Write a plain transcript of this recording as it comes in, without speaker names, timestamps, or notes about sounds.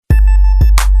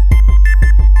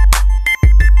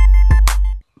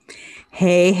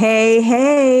Hey, hey,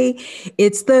 hey,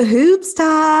 it's the Hoops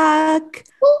Talk.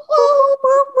 Woo, woo,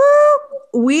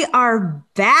 woo. We are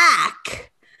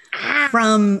back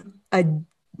from a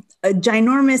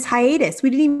ginormous hiatus. We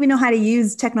didn't even know how to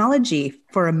use technology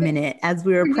for a minute as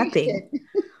we were prepping.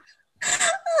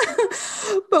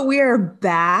 But we are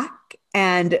back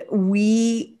and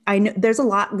I know there's a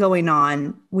lot going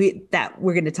on that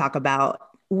we're going to talk about.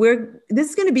 This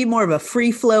is going to be more of a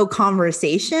free flow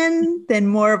conversation than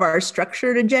more of our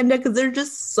structured agenda because there's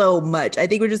just so much. I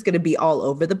think we're just going to be all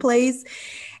over the place.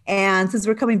 And since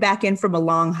we're coming back in from a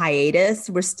long hiatus,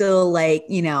 we're still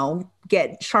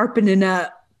get sharpening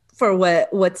up for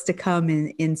what's to come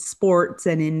in sports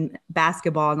and in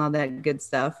basketball and all that good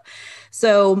stuff.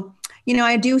 So,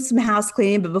 I do some house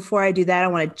cleaning, but before I do that, I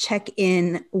want to check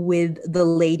in with the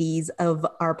ladies of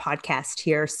our podcast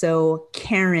here. So,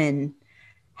 Karen,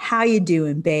 how you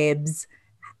doing, babes?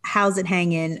 How's it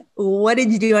hanging? What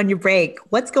did you do on your break?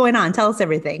 What's going on? Tell us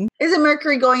everything. Isn't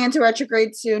Mercury going into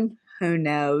retrograde soon? Who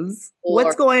knows?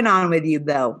 What's going on with you,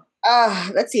 though?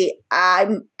 Let's see.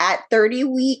 I'm at 30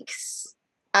 weeks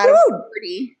out of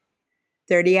 40.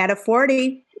 30 out of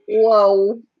 40.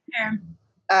 Whoa.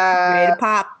 Ready to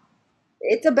pop.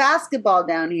 It's a basketball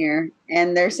down here,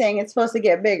 and they're saying it's supposed to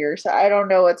get bigger, so I don't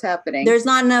know what's happening. There's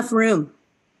not enough room.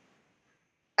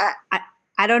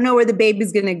 I don't know where the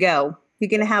baby's going to go. You're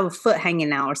going to have a foot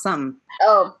hanging out or something.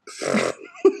 Oh.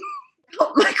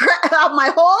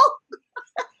 My hole?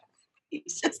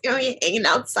 He's just going to be hanging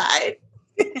outside.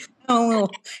 A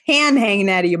little hand hanging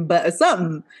out of your butt or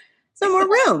something. Some more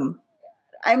room.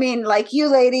 I mean, like you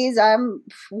ladies,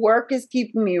 work is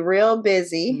keeping me real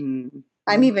busy. Mm-hmm.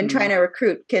 I'm even trying to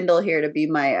recruit Kendall here to be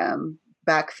my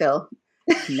backfill.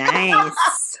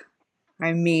 Nice.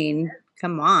 I mean,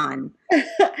 come on.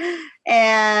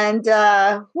 And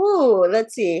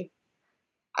let's see.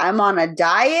 I'm on a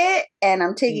diet and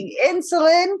I'm taking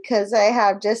insulin because I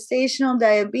have gestational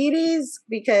diabetes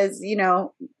because,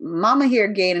 mama here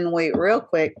gaining weight real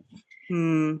quick.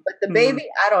 But the baby,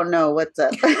 I don't know what's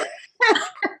up.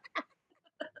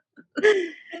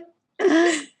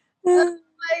 Oh my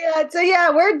God. So yeah,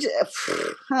 I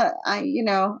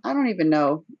don't even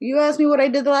know. You asked me what I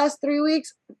did the last 3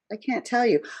 weeks. I can't tell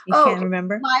you. You can't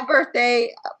remember? My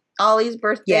birthday, Ollie's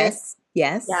birthday. Yes.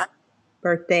 Yeah.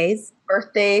 Birthdays.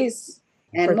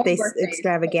 And birthday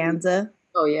extravaganza.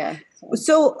 Oh yeah.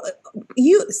 So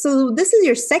this is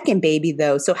your second baby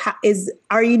though. So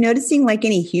are you noticing like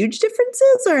any huge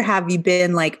differences, or have you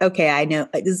been like, okay, I know,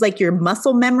 is like your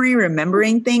muscle memory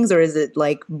remembering things, or is it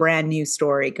like brand new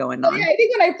story going on? Yeah, I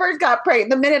think when I first got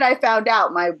pregnant, the minute I found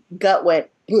out, my gut went.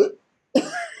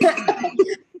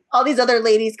 All these other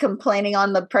ladies complaining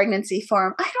on the pregnancy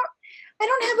forum. I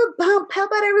don't have a bump. How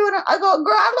about everyone? I go,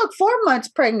 girl, I look 4 months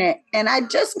pregnant and I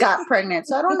just got pregnant.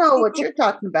 So I don't know what you're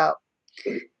talking about.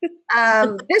 This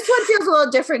one feels a little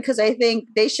different because I think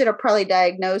they should have probably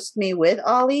diagnosed me with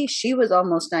Ollie. She was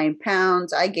almost 9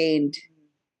 pounds. I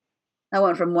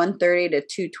went from 130 to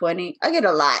 220. I get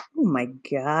a lot. Oh my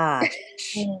gosh.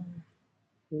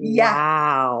 Yeah.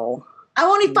 Wow. I'm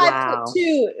only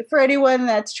 5'2" for anyone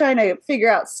that's trying to figure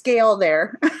out scale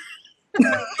there.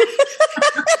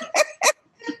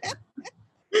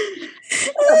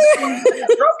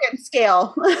 Broken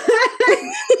scale.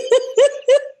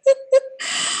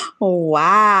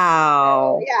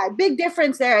 Wow. Yeah, big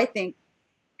difference there, I think.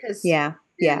 Because yeah.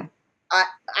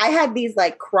 I had these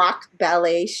like Croc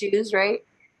ballet shoes, right?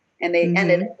 And they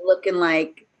ended up looking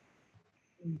like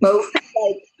boat,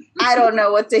 like I don't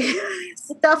know what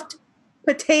stuffed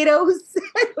potatoes.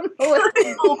 I don't know what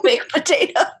baked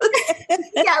potatoes.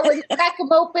 Yeah, when you crack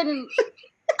them open.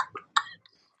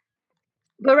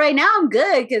 But right now I'm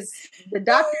good because the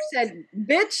doctor said,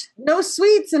 "Bitch, no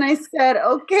sweets," and I said,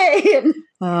 "Okay." And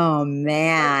oh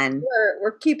man,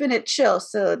 we're keeping it chill,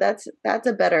 so that's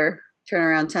a better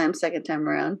turnaround time second time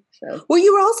around. So well,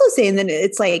 you were also saying that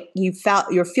it's like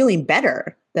you're feeling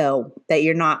better though, that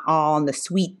you're not all on the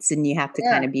sweets and you have to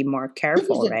kind of be more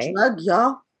careful, right? Drug,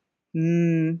 y'all.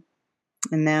 I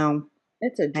know.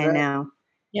 It's a drug. I know.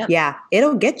 Yep. Yeah,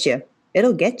 it'll get you.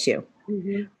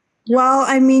 Mm-hmm. Well,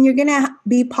 I mean, you're going to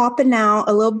be popping out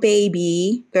a little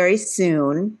baby very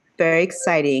soon. Very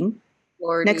exciting.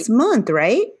 Lordy. Next month,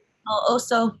 right? Oh,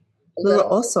 also. Little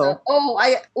also. Hold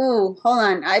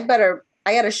on. I got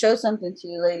to show something to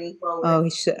you, lady.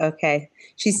 Okay.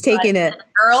 She's taking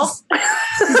girl.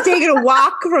 She's taking a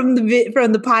walk from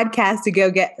the podcast to go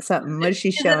get something. What is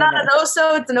she showing? Is it not an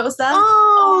oso? It's an osa.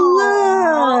 Oh,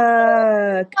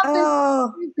 look.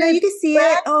 Oh, no, you can see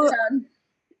it. Oh,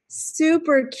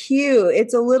 super cute.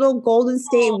 It's a little Golden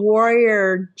State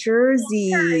Warrior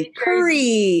jersey.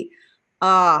 Curry.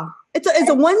 It's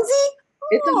a onesie?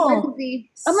 It's a Oh, onesie.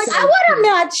 I'm like, so I want a cute.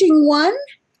 matching one.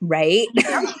 Right?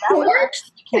 That would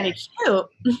actually be kind of cute.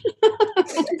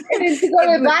 And then to go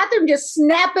to the bathroom, just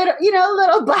snap it,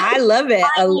 little I button. love it.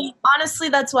 I mean, honestly,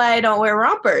 that's why I don't wear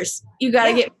rompers. You got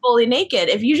to get fully naked.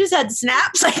 If you just had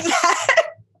snaps like that.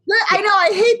 I know.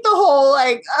 I hate the whole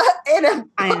in a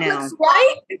I know.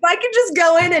 Right? If I could just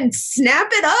go in and snap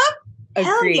it up,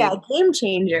 hell Agreed. yeah, game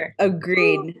changer.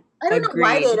 Agreed. I don't know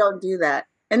why they don't do that.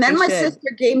 And then They my should.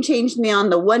 sister game changed me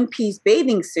on the one-piece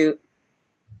bathing suit.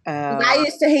 I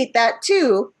used to hate that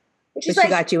too. But she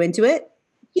got you into it?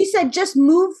 He said, just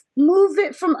move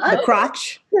it from the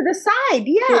crotch to the side.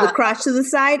 Yeah. The crotch to the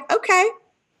side. Okay.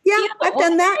 Yeah, I've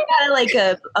done that. Got like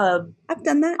a I've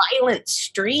done that. Violent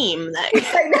stream that.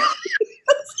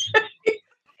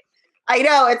 I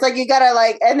know. It's like you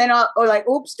gotta and then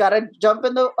oops, gotta jump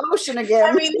in the ocean again.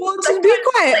 I mean, well, just be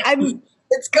quiet.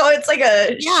 It's like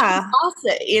a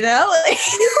faucet,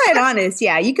 To be quite honest,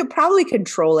 yeah, you could probably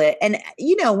control it. And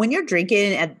when you're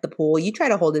drinking at the pool, you try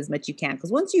to hold as much you can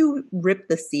because once you rip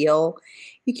the seal,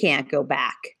 you can't go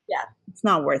back. Yeah, it's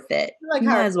not worth it. You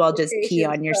might as well just pee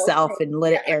on yourself and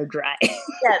let it air dry.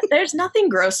 Yeah, there's nothing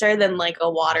grosser than like a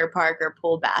water park or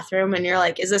pool bathroom, and you're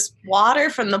like, is this water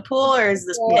from the pool or is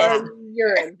this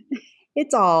urine?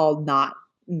 It's all not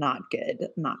good.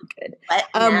 Not good.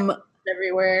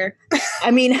 Everywhere. I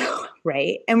mean,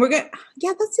 right. And that's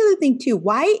the other thing too.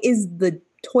 Why is the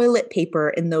toilet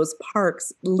paper in those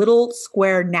parks little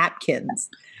square napkins?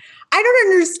 I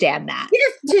don't understand that.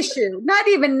 Just tissue, not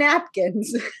even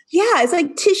napkins. Yeah, it's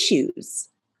like tissues.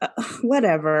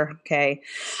 Whatever. Okay.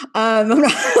 I'm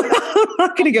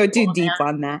not going to go too deep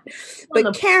on that.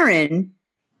 But Karen,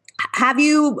 have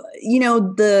you,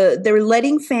 they're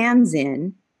letting fans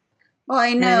in. Oh,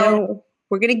 I know.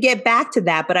 We're going to get back to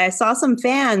that, but I saw some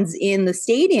fans in the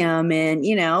stadium and,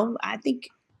 I think,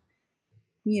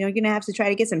 you're going to have to try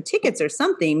to get some tickets or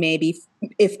something, maybe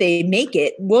if they make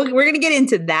it. We're going to get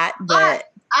into that, but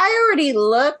I already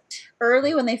looked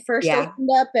early when they first opened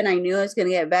up and I knew I was going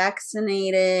to get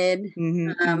vaccinated.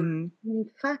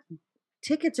 Fuck,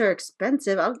 tickets are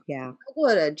expensive. I'll go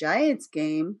to a Giants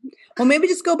game. Well, maybe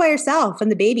just go by yourself and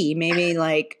the baby. Maybe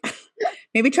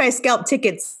maybe try scalp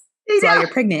tickets while you're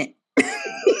pregnant.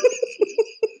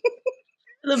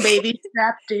 The baby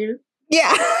strap, dude.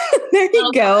 Yeah, there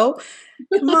you go.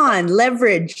 Come on,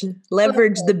 leverage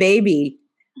the baby.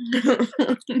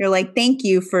 You're like, thank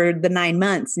you for the 9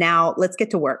 months. Now let's get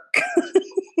to work.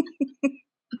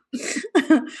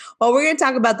 Well, we're going to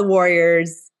talk about the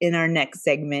Warriors in our next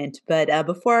segment. But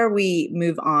before we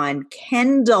move on,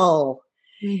 Kendall,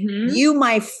 you,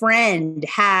 my friend,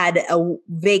 had a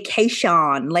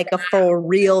vacation, like a for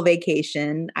real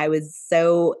vacation. I was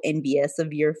so envious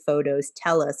of your photos.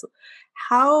 Tell us,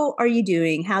 how are you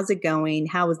doing? How's it going?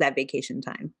 How was that vacation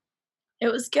time?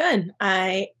 It was good.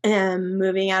 I am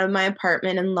moving out of my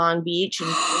apartment in Long Beach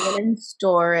and putting it in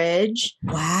storage.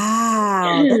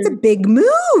 Wow, that's a big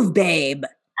move, babe.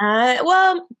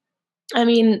 Well, I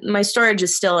mean, my storage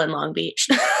is still in Long Beach,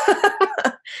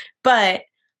 but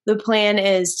the plan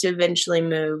is to eventually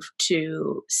move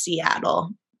to Seattle.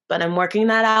 But I'm working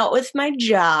that out with my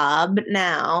job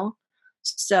now.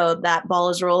 So that ball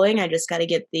is rolling. I just got to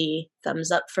get the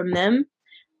thumbs up from them.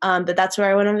 But that's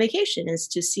where I went on vacation, is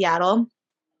to Seattle.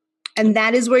 And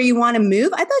that is where you want to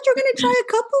move? I thought you were going to try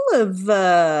a couple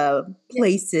of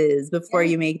places before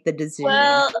you make the decision.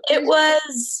 Well, it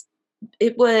was,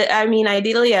 I mean,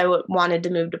 ideally I wanted to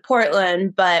move to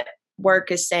Portland, but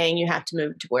work is saying you have to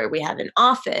move to where we have an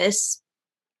office,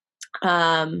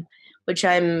 which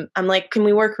I'm like, can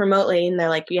we work remotely? And they're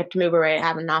like, you have to move where I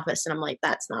have an office. And I'm like,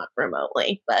 that's not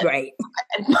remotely, but right.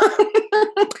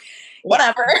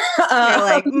 Whatever. You're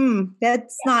like,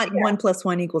 that's not 1 +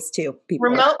 1 = 2. People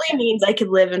remotely means I could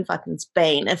live in fucking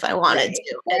Spain if I wanted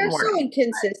to. They're so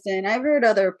inconsistent. I've heard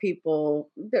other people.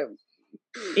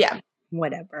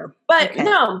 Whatever. But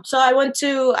no, so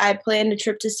I planned a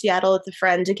trip to Seattle with a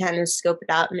friend to kind of scope it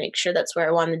out and make sure that's where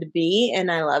I wanted to be.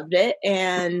 And I loved it.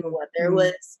 And the weather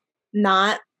was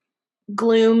not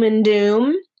gloom and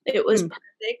doom. It was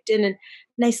perfect and a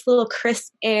nice little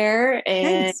crisp air.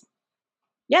 And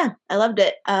yeah, I loved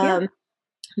it.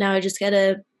 Now I just got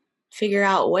to figure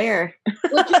out where.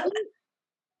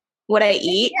 What I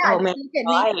eat. Yeah, oh man,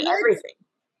 I ate everything.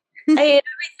 I ate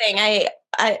everything.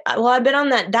 I've been on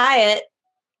that diet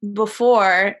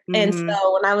before, and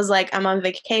so when I was like, I'm on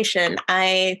vacation,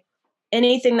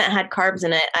 anything that had carbs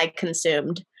in it, I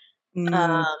consumed.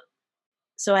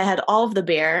 So I had all of the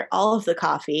beer, all of the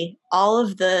coffee, all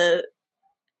of the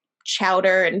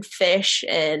chowder and fish,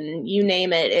 and you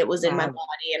name it, it was in my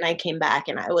body. And I came back,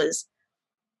 and I was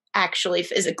actually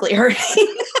physically hurting.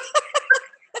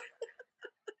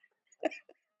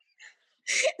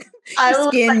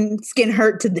 Skin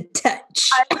hurt to the touch.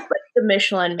 I was like the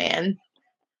Michelin Man.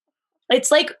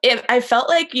 It's like if I felt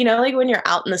like, like when you're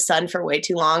out in the sun for way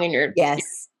too long and you're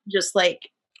just like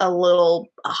a little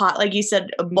hot, like you said,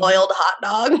 a boiled hot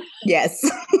dog. Yes.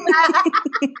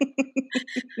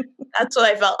 That's what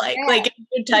I felt like. Yeah. Like if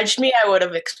you touched me, I would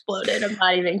have exploded. I'm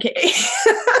not even kidding.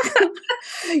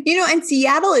 And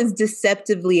Seattle is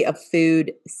deceptively a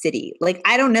food city. Like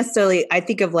I don't necessarily, I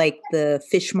think of like the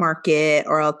fish market,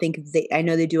 or I'll think I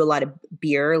know they do a lot of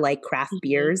beer, like craft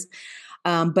beers.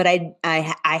 But I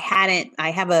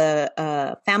have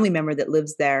a family member that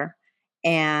lives there,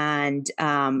 and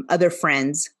other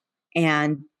friends,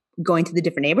 and going to the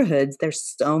different neighborhoods. There's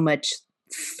so much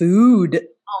food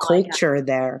culture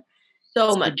there.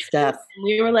 So much stuff. And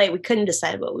we were like, we couldn't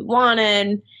decide what we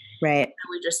wanted. Right. And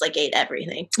we just like ate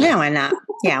everything. Yeah, why not?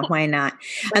 Yeah, why not?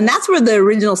 And that's where the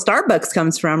original Starbucks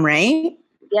comes from, right?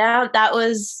 Yeah, that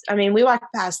was, we walked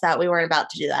past that. We weren't about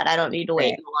to do that. I don't need to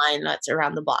wait in the line that's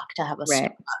around the block to have a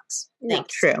Starbucks. Yeah,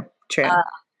 true.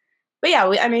 But yeah,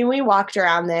 we walked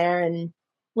around there and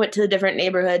went to the different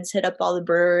neighborhoods, hit up all the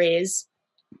breweries.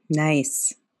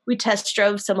 Nice. We test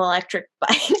drove some electric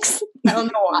bikes. I don't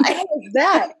know why. What was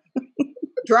that?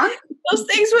 Drunk? Those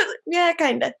things went, yeah,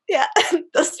 kind of. Yeah.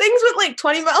 Those things went like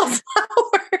 20 miles an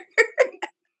hour.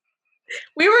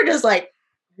 We were just like,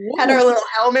 had our little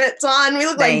helmets on. We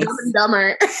looked like Dumb and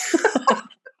Dumber.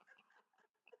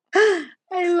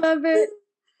 I love it.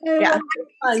 Seattle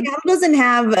doesn't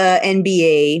have an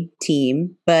NBA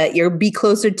team, but you'll be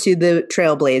closer to the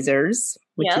Trailblazers,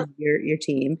 which is your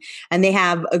team. And they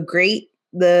have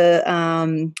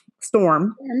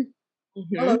Storm.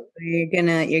 Mm-hmm. So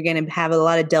you're gonna have a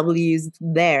lot of W's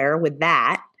there with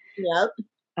that. Yep.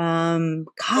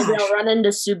 Gosh. Maybe I'll run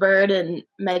into Sue Bird and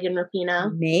Megan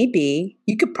Rapinoe. Maybe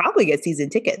you could probably get season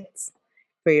tickets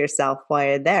for yourself while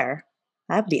you're there.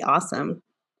 That'd be awesome.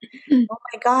 Oh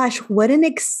my gosh, what an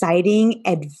exciting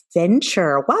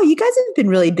adventure. Wow, you guys have been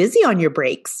really busy on your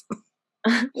breaks.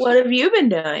 What have you been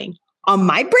doing? On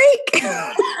my break? Good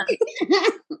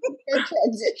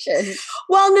transition.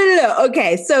 Well, no.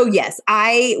 Okay, so yes,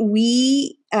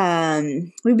 we've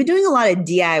been doing a lot of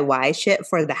DIY shit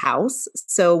for the house.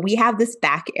 So we have this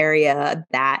back area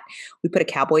that we put a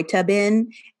cowboy tub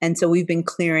in, and so we've been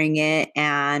clearing it,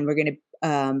 and we're gonna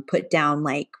put down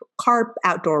like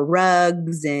outdoor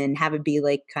rugs and have it be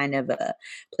like kind of a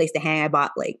place to hang. I bought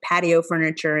like patio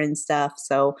furniture and stuff.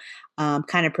 So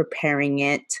kind of preparing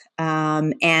it.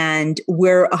 And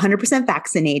we're 100%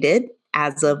 vaccinated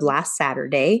as of last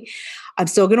Saturday. I'm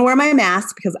still going to wear my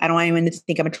mask because I don't want anyone to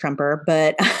think I'm a Trumper,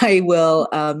 but I will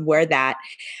wear that.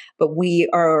 But we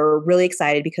are really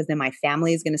excited because then my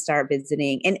family is going to start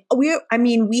visiting. And we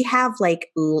have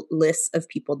like lists of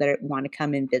people that want to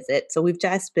come and visit. So we've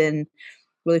just been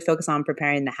really focused on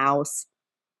preparing the house.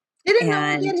 Didn't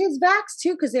Noah get his vax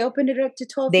too? Because they opened it up to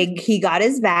 12. He got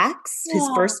his vax, his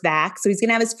first vax. So he's going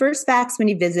to have his first vax when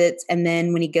he visits. And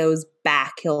then when he goes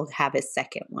back, he'll have his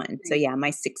second one. So yeah, my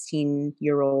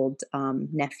 16-year-old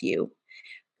nephew,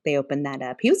 they opened that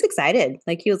up. He was excited.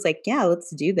 Like he was like, yeah, let's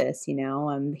do this. He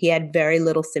had very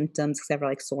little symptoms except for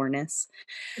like soreness.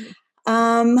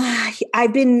 As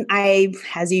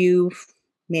you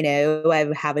may know, I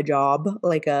have a job,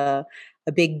 like a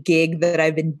big gig that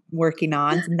I've been working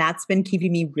on, and that's been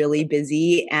keeping me really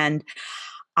busy. And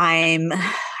I'm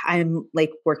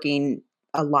like working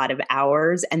a lot of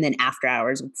hours and then after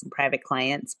hours with some private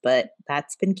clients, but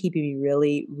that's been keeping me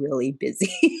really, really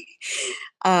busy.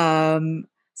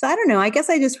 So I don't know. I guess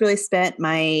I just really spent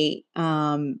my,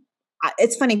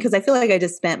 it's funny because I feel like I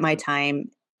just spent my time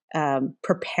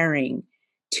preparing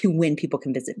to when people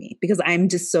can visit me, because I'm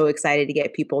just so excited to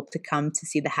get people to come to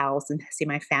see the house and see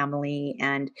my family,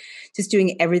 and just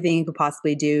doing everything you could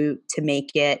possibly do to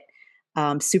make it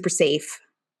super safe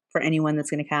for anyone that's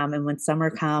going to come. And when summer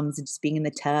comes, and just being in the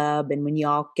tub, and when you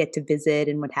all get to visit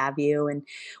and what have you. And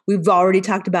we've already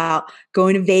talked about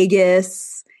going to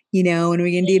Vegas, and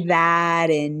we're going to do that,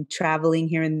 and traveling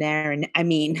here and there. And I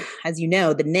mean, as you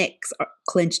know, the Knicks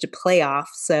clinched a playoff,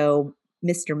 so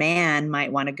Mr. Man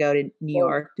might want to go to New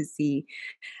York to see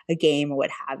a game or what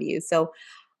have you. So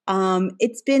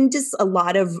it's been just a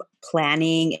lot of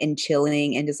planning and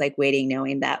chilling and just like waiting,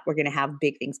 knowing that we're going to have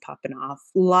big things popping off.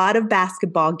 A lot of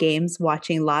basketball games,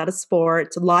 watching a lot of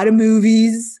sports, a lot of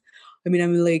movies. I mean,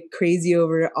 I'm like crazy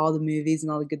over all the movies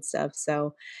and all the good stuff.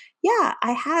 So yeah,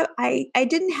 I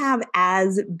didn't have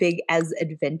as big as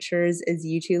adventures as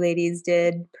you two ladies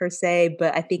did per se,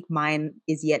 but I think mine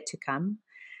is yet to come.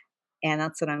 And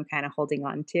that's what I'm kind of holding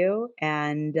on to.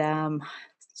 And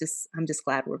I'm just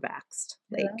glad we're vaxxed.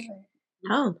 Like,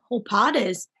 oh, whole pod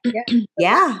is.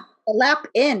 Yeah. The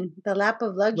lap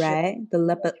of luxury. Right. The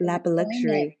lap of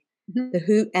luxury.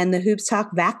 The Hoops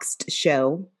Talk Vaxxed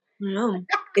show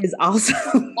is also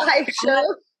live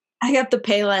show. I got the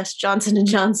Payless Johnson &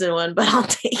 Johnson one, but I'll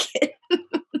take it.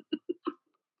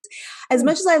 As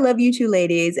much as I love you two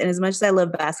ladies, and as much as I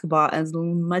love basketball, as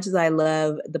much as I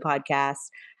love the podcast,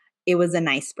 it was a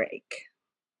nice break.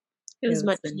 It was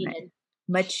much needed.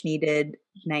 Much needed,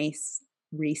 nice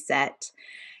reset.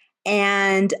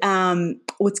 And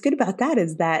what's good about that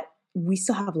is that we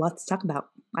still have lots to talk about.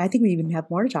 I think we even have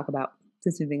more to talk about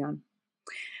since moving on.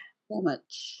 So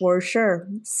much. For sure.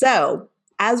 So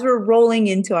as we're rolling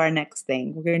into our next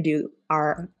thing, we're going to do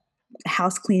our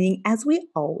house cleaning as we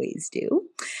always do.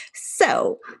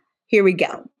 So here we go.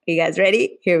 Are you guys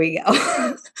ready? Here we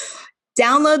go.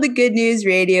 Download the Good News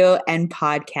Radio and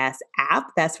Podcast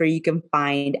app. That's where you can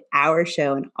find our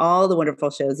show and all the wonderful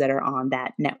shows that are on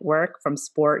that network, from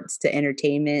sports to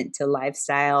entertainment to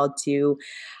lifestyle to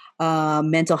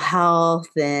mental health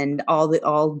and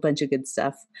all bunch of good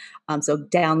stuff. So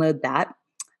download that.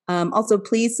 Also,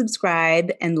 please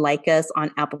subscribe and like us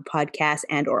on Apple Podcasts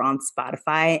and or on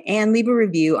Spotify, and leave a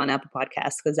review on Apple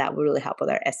Podcasts because that will really help with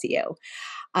our SEO.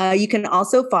 You can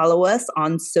also follow us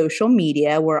on social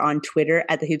media. We're on Twitter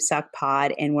at the Hoops Talk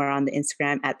Pod, and we're on the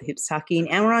Instagram at the Hoops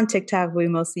Talking, and we're on TikTok. We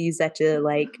mostly use that to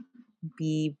like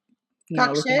be,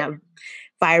 looking at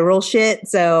viral shit.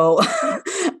 So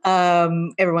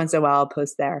every once in a while I'll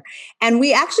post there. And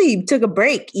we actually took a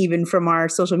break even from our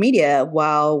social media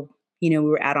while we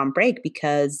were out on break,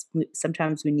 because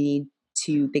sometimes we need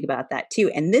to think about that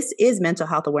too. And this is Mental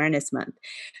Health Awareness Month.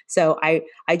 So I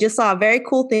just saw a very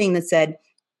cool thing that said,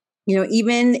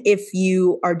 even if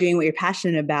you are doing what you're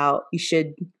passionate about, you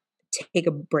should take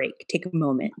a break, take a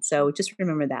moment. So just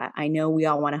remember that. I know we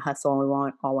all want to hustle and we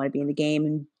all want to be in the game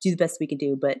and do the best we can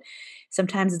do, but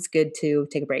sometimes it's good to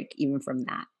take a break even from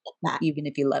that, even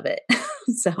if you love it.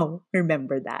 So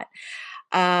remember that.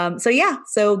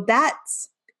 So that's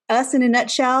us in a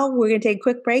nutshell. We're going to take a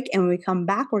quick break, and when we come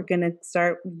back, we're going to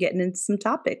start getting into some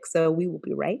topics. So we will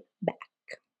be right back.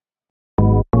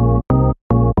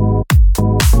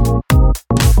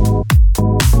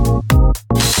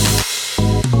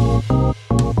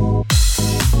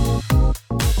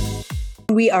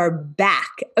 We are back.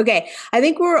 Okay. I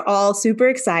think we're all super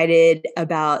excited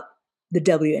about the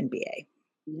WNBA.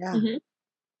 Yeah. Mm-hmm.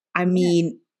 I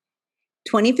mean,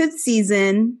 25th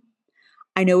season.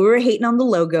 I know we were hating on the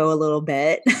logo a little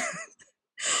bit,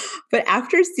 but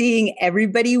after seeing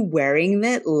everybody wearing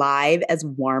it live as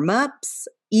warm-ups,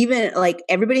 even like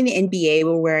everybody in the NBA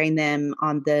were wearing them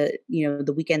on the,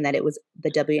 the weekend that it was the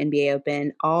WNBA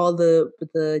Open, all the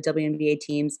WNBA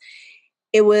teams,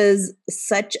 it was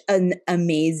such an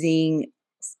amazing,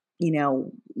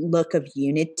 look of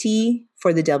unity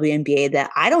for the WNBA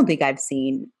that I don't think I've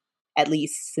seen, at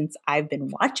least since I've been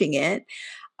watching it.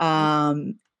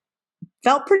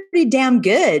 Felt pretty damn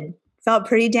good.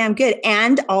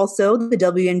 And also the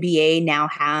WNBA now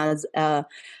has a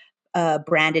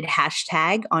branded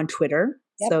hashtag on Twitter.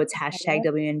 Yep. So it's hashtag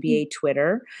WNBA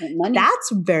Twitter.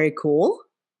 That's very cool.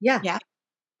 Yeah.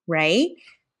 Right.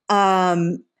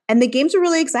 And the games are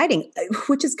really exciting,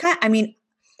 which is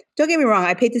don't get me wrong.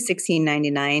 I paid the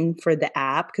 $16.99 for the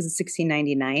app because it's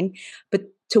 $16.99, but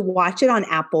to watch it on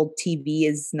Apple TV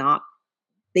is not,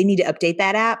 they need to update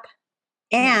that app.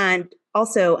 And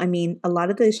also, a lot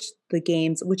of the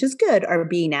games, which is good, are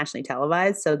being nationally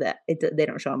televised so that they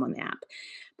don't show them on the app.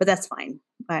 But that's fine.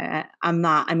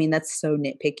 That's so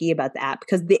nitpicky about the app,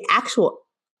 because the actual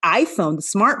iPhone, the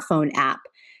smartphone app,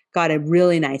 got a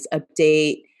really nice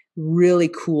update, really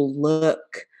cool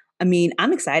look. I'm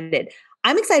excited.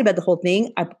 I'm excited about the whole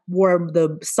thing. I wore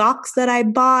the socks that I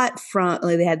bought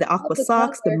they had the aqua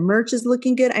socks. The merch is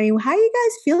looking good. How are you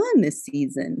guys feeling this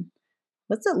season?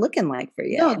 What's it looking like for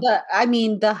you? No,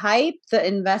 the hype, the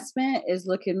investment is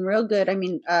looking real good.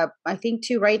 I think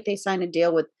too, right? They signed a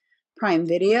deal with Prime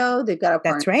Video. They've got a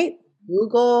partner. That's right.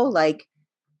 Google, like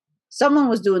someone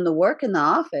was doing the work in the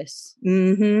office.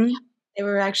 Mm-hmm. They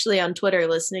were actually on Twitter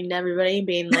listening to everybody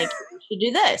being like, you should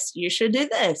do this. You should do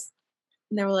this.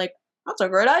 And they were like, that's a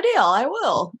great idea. I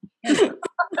will. And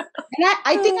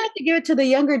I think I have to give it to the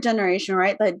younger generation,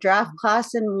 right? Like draft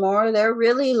class and more. They're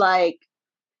really like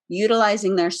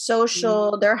utilizing their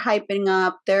social. They're hyping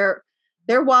up. They're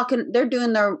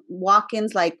doing their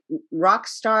walk-ins like rock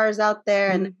stars out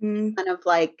there, and kind of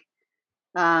like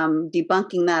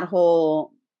debunking that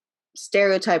whole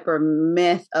stereotype or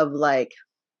myth of like,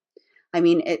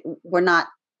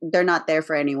 they're not there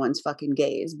for anyone's fucking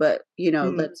gaze, but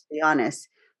let's be honest.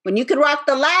 When you could rock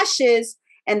the lashes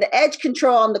and the edge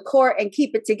control on the court and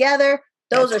keep it together.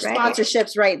 Those are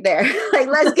sponsorships right there. Like,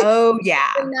 let's get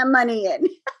bring that money in.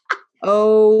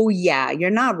 Oh yeah, you're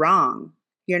not wrong.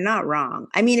 You're not wrong.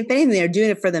 I mean, if anything, they're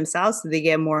doing it for themselves so they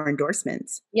get more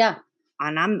endorsements. Yeah,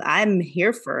 and I'm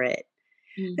here for it.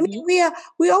 I mean,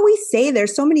 we always say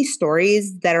there's so many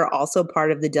stories that are also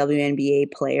part of the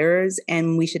WNBA players,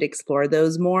 and we should explore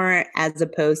those more as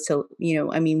opposed to,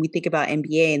 I mean, we think about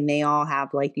NBA and they all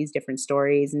have like these different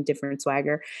stories and different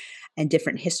swagger and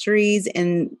different histories,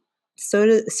 and so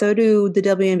do the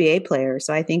WNBA players.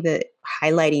 So I think that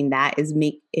highlighting that is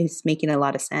making a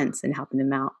lot of sense and helping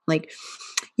them out. Like,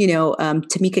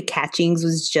 Tamika Catchings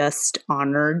was just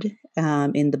honored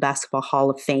in the Basketball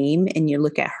Hall of Fame, and you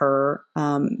look at her,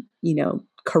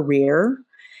 career,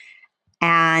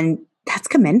 and that's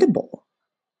commendable.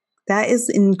 That is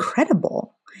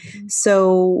incredible. Mm-hmm.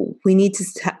 So we need to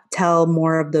tell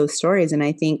more of those stories, and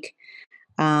I think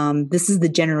this is the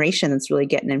generation that's really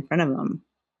getting in front of them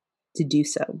to do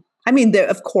so. I mean,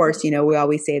 of course, we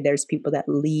always say there's people that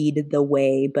lead the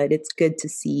way, but it's good to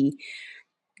see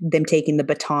them taking the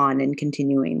baton and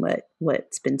continuing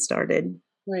what's been started.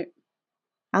 Right.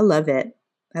 I love it.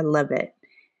 And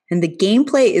the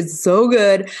gameplay is so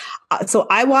good. So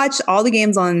I watched all the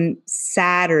games on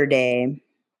Saturday,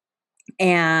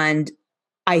 and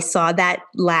I saw that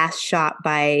last shot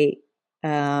by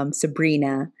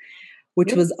Sabrina,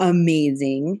 which was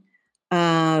amazing.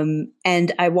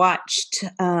 And I watched,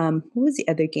 what was the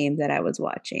other game that I was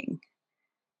watching?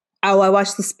 Oh, I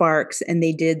watched the Sparks, and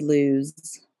they did lose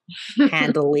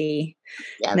handily.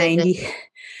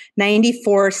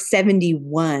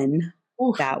 94-71.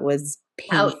 Oof. That was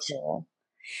painful. Ouch.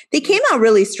 They came out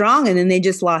really strong, and then they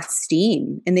just lost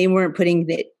steam, and they weren't putting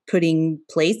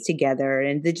plays together,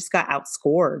 and they just got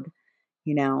outscored.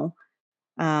 It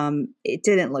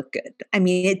didn't look good. I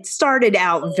mean, it started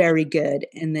out very good,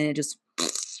 and then it just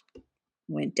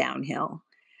went downhill.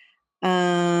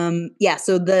 So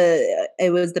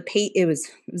it was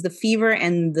the Fever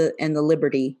and the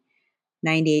Liberty,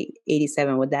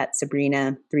 98-87 with that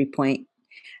Sabrina 3-point.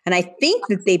 And I think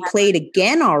that they played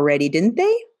again already, didn't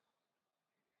they?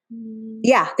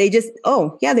 Yeah, they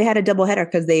had a doubleheader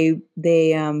because they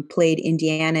played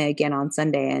Indiana again on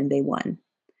Sunday, and they won.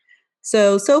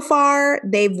 So far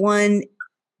they've won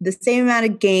the same amount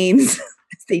of games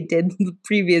as they did the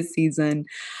previous season.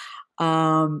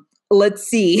 Let's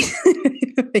see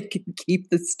if they can keep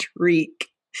the streak.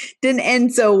 Didn't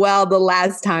end so well the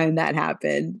last time that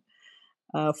happened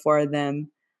for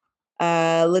them.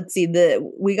 Let's see.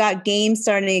 We got games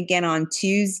starting again on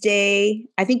Tuesday.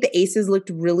 I think the Aces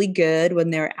looked really good when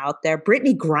they were out there.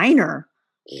 Brittany Griner.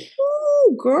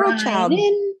 Ooh, girl child.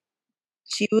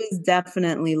 She was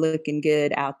definitely looking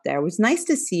good out there. It was nice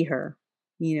to see her.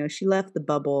 She left the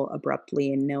bubble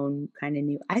abruptly, and no one kind of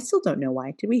knew. I still don't know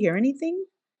why. Did we hear anything?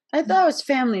 I thought it was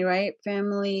family, right?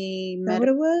 Family. Is that what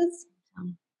it was?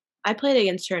 I played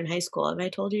against her in high school. Have I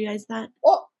told you guys that?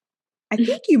 Oh, I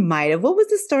think you might have. What was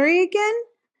the story again?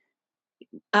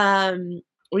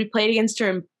 We played against her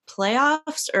in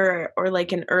playoffs or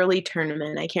like an early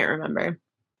tournament. I can't remember.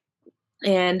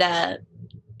 And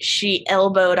she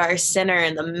elbowed our center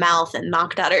in the mouth and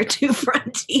knocked out her 2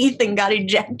 front teeth and got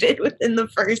ejected within the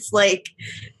first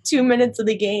 2 minutes of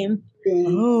the game.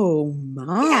 Oh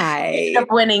my! Ended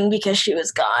up winning because she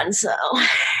was gone. So,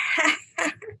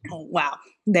 oh, wow,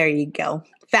 there you go.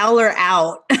 Foul her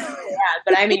out. Yeah,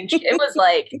 but I mean, it was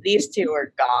like these two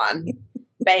were gone.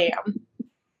 Bam.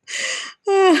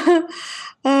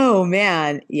 Oh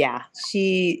man, yeah,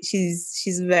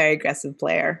 she's a very aggressive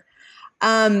player.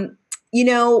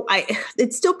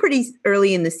 It's still pretty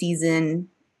early in the season,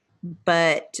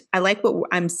 but I like what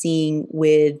I'm seeing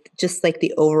with just like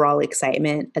the overall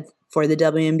excitement for the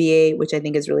WNBA, which I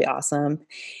think is really awesome.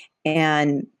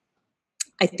 And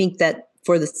I think that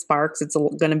for the Sparks, it's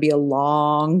going to be a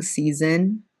long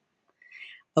season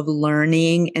of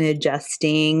learning and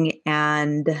adjusting.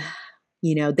 And,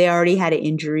 they already had an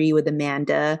injury with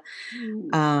Amanda.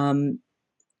 And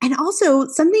also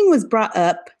something was brought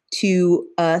up to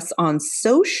us on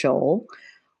social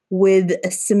with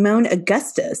Simone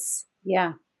Augustus.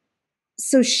 Yeah.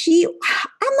 So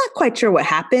I'm not quite sure what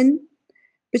happened,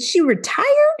 but she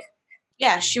retired?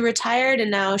 Yeah, she retired,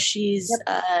 and now she's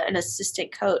an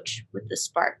assistant coach with the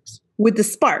Sparks.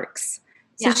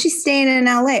 So she's staying in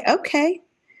LA. Okay.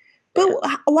 But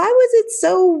why was it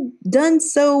done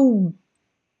so,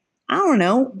 I don't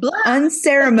know,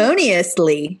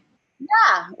 unceremoniously?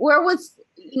 Yeah. Where was,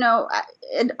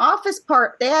 an office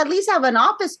part? They at least have an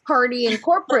office party in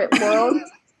corporate world.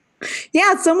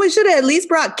 Yeah, someone should have at least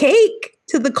brought cake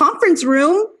to the conference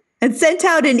room. and sent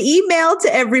out an email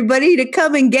to everybody to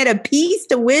come and get a piece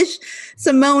to wish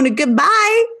Simone a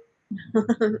goodbye.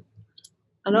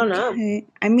 I don't know. Okay.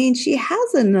 I mean, she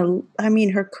has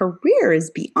her career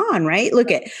is beyond, right? Look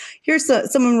at,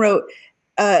 someone wrote,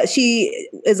 she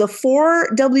is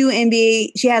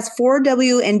she has 4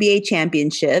 WNBA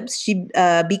championships. She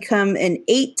become an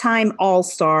 8-time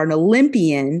All-Star, an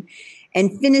Olympian,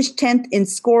 and finished 10th in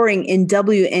scoring in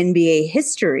WNBA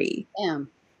history. Damn.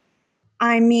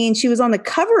 I mean, she was on the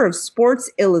cover of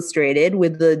Sports Illustrated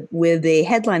with a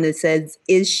headline that says,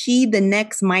 "Is she the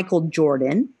next Michael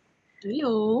Jordan?"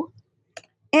 Ew.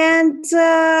 And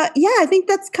I think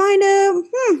that's kind of,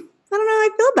 I don't know how I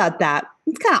feel about that.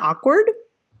 It's kind of awkward.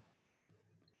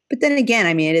 But then again,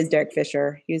 I mean, it is Derek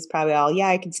Fisher. He was probably all,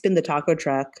 I could spin the taco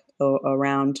truck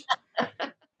around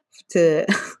to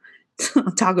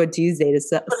Taco Tuesday to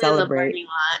celebrate.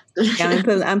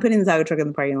 I'm putting the taco truck in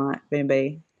the parking lot if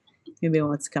anybody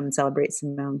wants to come and celebrate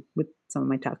with some of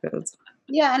my tacos.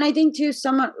 Yeah, and I think too,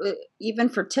 someone even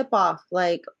for tip-off,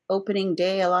 like opening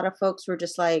day, a lot of folks were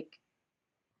just like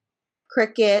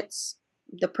crickets.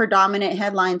 The predominant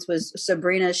headlines was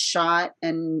Sabrina's shot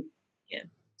and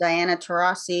Diana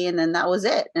Taurasi, and then that was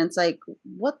it. And it's like,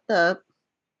 what the?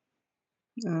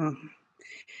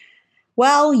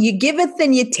 Well, you giveth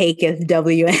and you taketh,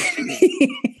 WNBA.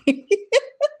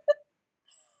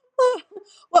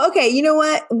 Well, okay, you know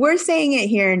what? We're saying it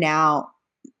here now.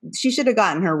 She should have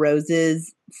gotten her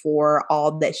roses for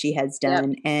all that she has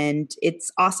done. Yep. And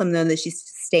it's awesome, though, that she's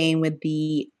staying with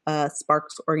the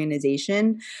Sparks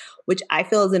organization, which I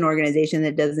feel is an organization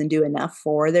that doesn't do enough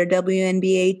for their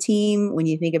WNBA team when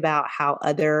you think about how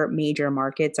other major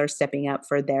markets are stepping up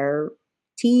for their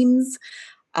teams.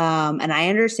 And I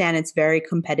understand it's very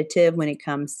competitive when it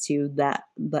comes to the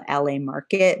LA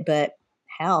market, but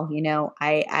hell,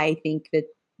 I think that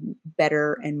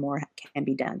better and more can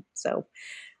be done. So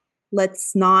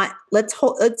let's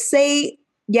say,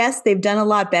 yes, they've done a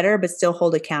lot better, but still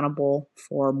hold accountable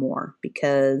for more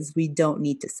because we don't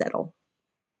need to settle.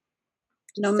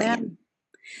 No, man.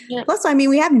 Yeah. Plus, I mean,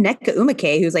 we have Nneka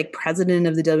Umake, who's like president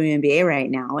of the WNBA right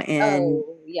now. And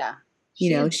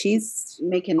she's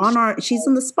making she's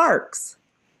in the Sparks.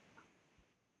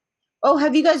 Oh,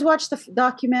 have you guys watched the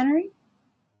documentary?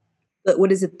 But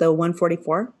what is it, the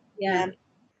 144? Yeah.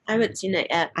 I haven't seen it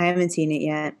yet. I haven't seen it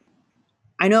yet.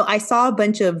 I know I saw a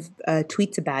bunch of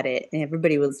tweets about it and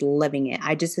everybody was loving it.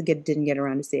 I just didn't get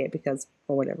around to see it because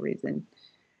for whatever reason.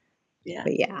 Yeah.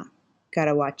 But yeah,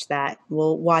 gotta watch that.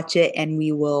 We'll watch it and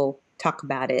we will talk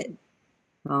about it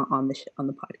on the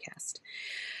podcast.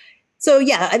 So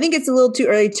yeah, I think it's a little too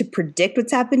early to predict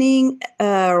what's happening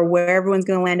or where everyone's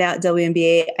going to land out at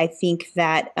WNBA. I think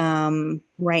that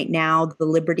right now the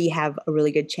Liberty have a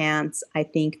really good chance. I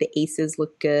think the Aces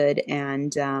look good,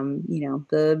 and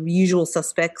the usual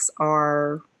suspects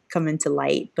are coming to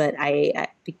light. But I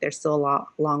think there's still a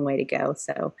long way to go.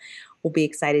 So we'll be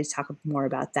excited to talk more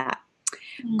about that.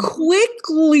 Mm-hmm.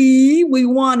 Quickly, we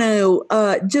want to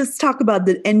just talk about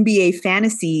the NBA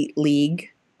Fantasy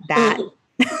League that.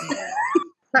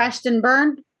 Crashed and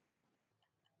burned?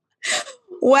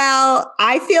 Well,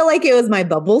 I feel like it was my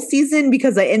bubble season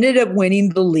because I ended up winning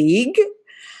the league.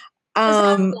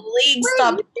 The league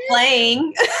stopped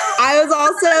playing. I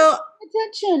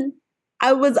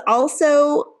was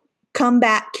also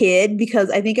comeback kid because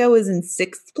I think I was in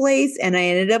 6th place and I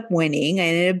ended up winning. I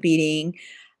ended up beating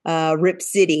Rip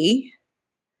City.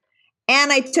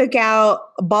 And I took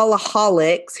out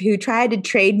Ballaholics, who tried to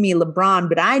trade me LeBron,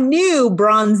 but I knew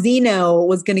Bronzino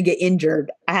was going to get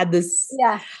injured. I had this.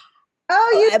 Yeah.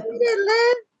 Oh, you did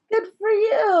it, Liz. Good for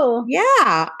you.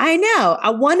 Yeah, I know. I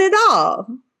won it all.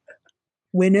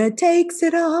 Winner takes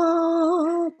it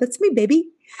all. That's me, baby.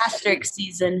 Asterisk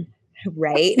season.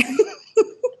 Right.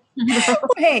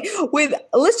 Hey,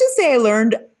 let's just say I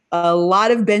learned a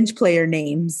lot of bench player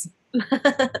names.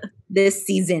 This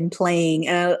season playing.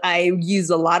 I use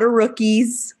a lot of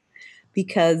rookies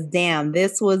because damn,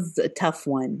 this was a tough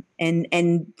one.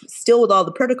 And still with all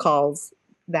the protocols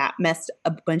that messed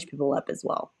a bunch of people up as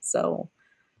well. So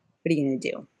what are you going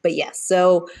to do? But yes,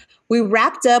 so we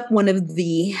wrapped up one of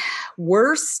the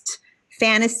worst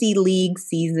fantasy league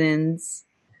seasons,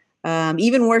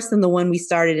 even worse than the one we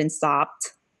started and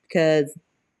stopped because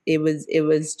it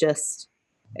was just,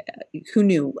 who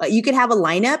knew? You could have a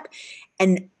lineup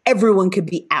and everyone could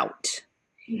be out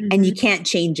and you can't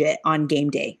change it on game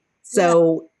day.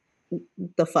 So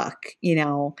the fuck, it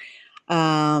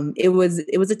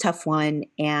was a tough one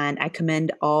and I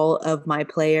commend all of my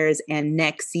players, and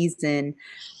next season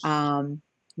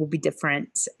will be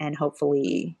different and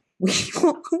hopefully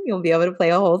you'll be able to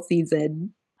play a whole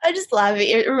season. I just love it.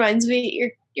 It reminds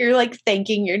me, you're like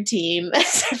thanking your team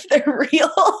as if they're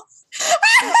real.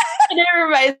 And it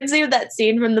reminds me of that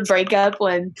scene from The Breakup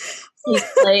when he's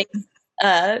playing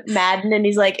Madden and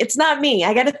he's like, it's not me.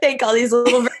 I got to thank all these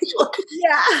little virtual.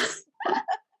 Yeah.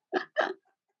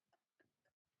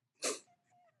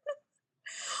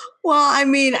 Well, I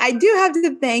mean, I do have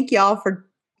to thank y'all for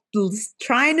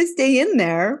trying to stay in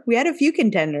there. We had a few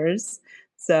contenders,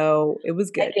 so it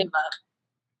was good. I gave up.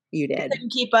 You did. I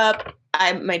couldn't keep up.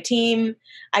 My team,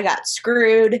 I got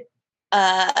screwed.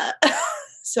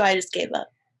 So I just gave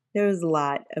up. There was a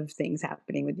lot of things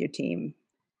happening with your team.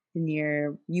 And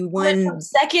you won. Went from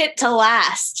second to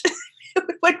last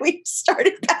when we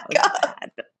started back up.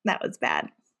 That was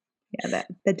bad. Yeah,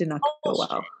 that did not go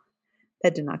well.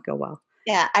 That did not go well.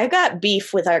 Yeah, I got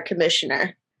beef with our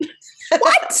commissioner.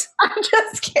 What? I'm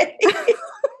just kidding.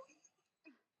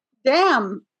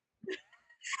 Damn.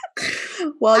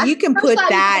 Well, you can put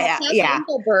that. Yeah.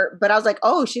 Engelbert, but I was like,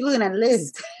 oh, she's looking at a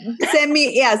list. Send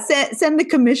the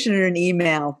commissioner an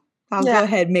email. I'll go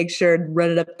ahead and make sure to run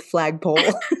it up the flagpole.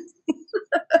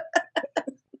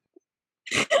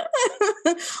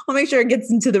 I'll make sure it gets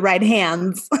into the right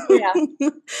hands. Yeah.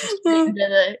 Into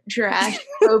the trash.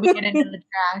 Kobe it into the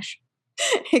trash.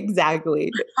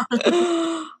 Exactly.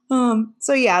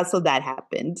 So that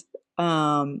happened.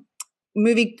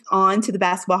 Moving on to the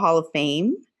Basketball Hall of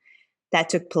Fame. That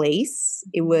took place.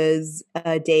 It was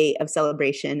a day of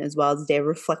celebration as well as a day of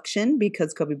reflection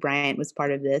because Kobe Bryant was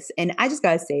part of this. And I just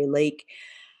got to say, like,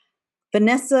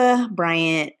 Vanessa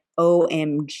Bryant,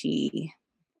 OMG.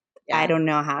 Yeah. I don't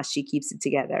know how she keeps it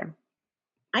together.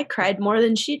 I cried more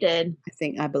than she did.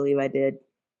 I believe I did.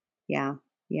 Yeah.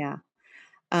 Yeah.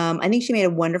 I think she made a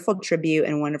wonderful tribute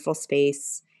and wonderful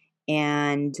space.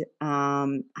 And,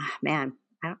 man,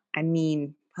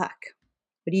 fuck.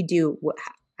 What do you do?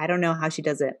 I don't know how she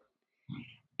does it.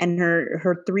 And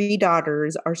her 3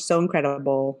 daughters are so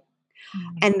incredible.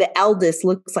 Mm-hmm. And the eldest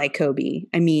looks like Kobe.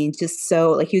 I mean, just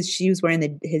so like she was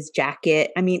wearing his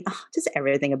jacket. I mean, just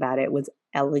everything about it was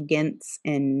elegance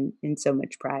and so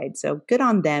much pride. So good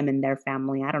on them and their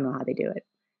family. I don't know how they do it.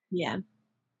 Yeah.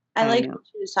 I like what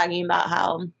she was talking about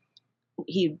how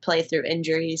he'd play through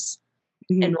injuries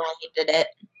and why he did it.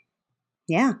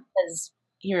 Yeah. Because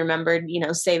he remembered,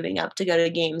 saving up to go to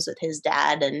games with his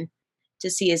dad and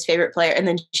to see his favorite player. And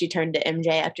then she turned to MJ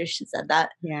after she said that.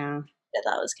 Yeah. I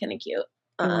thought it was kind of cute.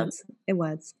 It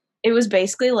was. It was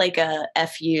basically like a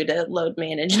FU to load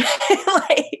management.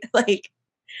 like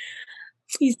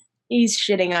he's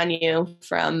shitting on you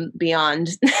from beyond.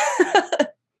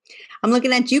 I'm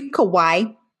looking at you,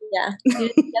 Kawhi. Yeah. Get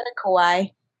it together,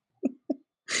 Kawhi.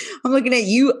 I'm looking at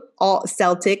you, all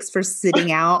Celtics, for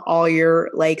sitting out all your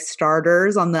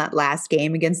starters on that last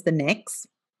game against the Knicks.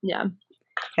 Yeah.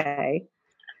 Okay.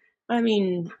 I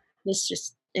mean, this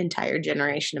just entire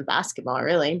generation of basketball,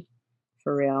 really.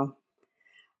 For real.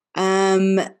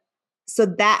 So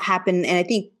that happened, and I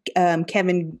think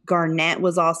Kevin Garnett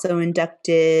was also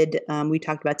inducted. We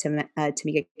talked about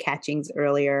Tamika Catchings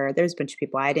earlier. There's a bunch of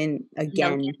people. I didn't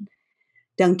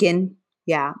Duncan.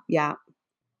 Yeah.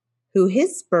 Who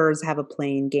his Spurs have a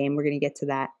playing game. We're going to get to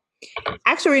that.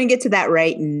 Actually, we're going to get to that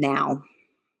right now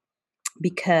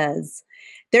because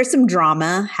there's some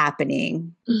drama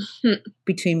happening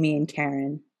between me and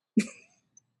Karen.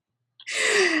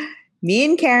 Me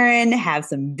and Karen have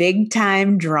some big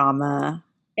time drama.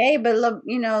 Hey, but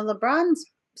LeBron's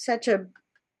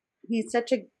he's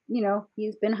been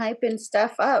hyping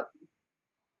stuff up.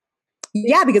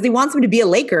 Yeah, because he wants him to be a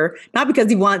Laker, not because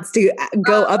he wants to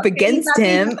go up against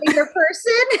him. He's a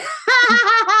person.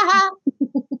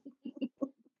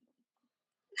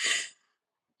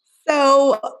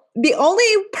 So the only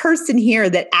person here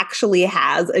that actually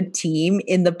has a team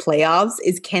in the playoffs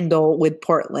is Kendall with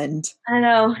Portland. I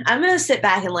know. I'm going to sit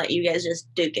back and let you guys just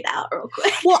duke it out real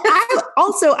quick. Well,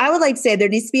 I would like to say there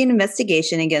needs to be an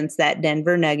investigation against that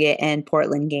Denver Nugget and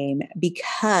Portland game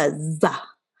because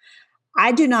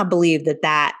I do not believe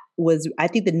that was – I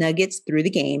think the Nuggets threw the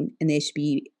game and they should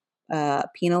be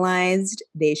penalized.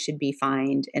 They should be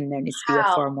fined and there needs to be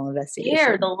a formal investigation.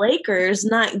 Dare the Lakers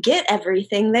not get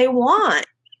everything they want.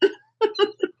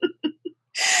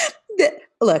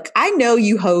 Look, I know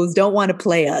you hoes don't want to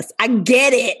play us. I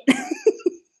get it.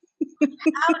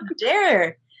 How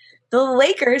dare the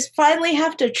Lakers finally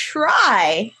have to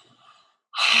try?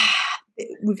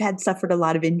 We've suffered a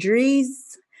lot of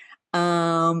injuries,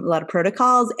 a lot of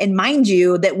protocols, and mind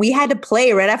you that we had to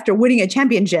play right after winning a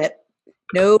championship.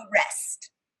 No rest.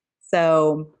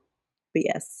 So, but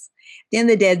yes, at the end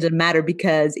of the day, it doesn't matter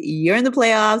because you're in the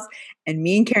playoffs and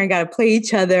me and Karen got to play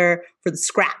each other for the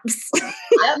scraps.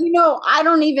 I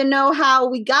don't even know how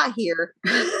we got here.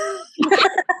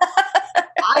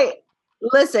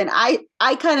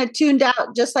 I kind of tuned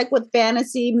out just like with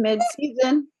fantasy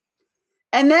mid-season.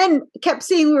 And then kept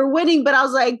seeing we were winning, but I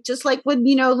was like, just like with,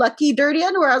 Lucky Dirty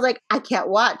Underwear, I was like, I can't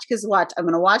watch because I'm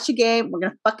going to watch a game. We're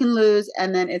going to fucking lose.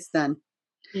 And then it's done.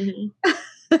 Mm-hmm.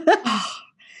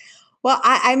 Well,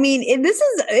 I mean,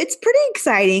 it's pretty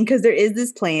exciting because there is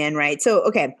this plan, right? So,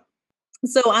 okay.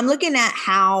 So I'm looking at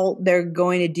how they're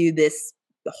going to do this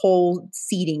whole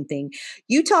seeding thing.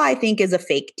 Utah, I think, is a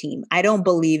fake team. I don't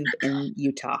believe in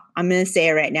Utah. I'm going to say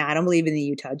it right now. I don't believe in the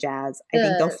Utah Jazz. I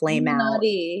think they'll flame out.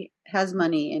 Naughty has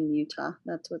money in Utah.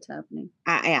 That's what's happening.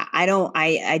 I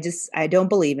don't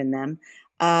believe in them.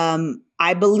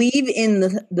 I believe in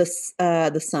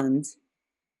the Suns.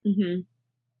 Mm-hmm.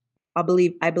 I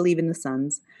believe in the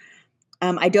Suns.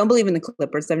 I don't believe in the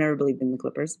Clippers. I've never believed in the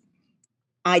Clippers.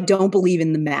 I don't believe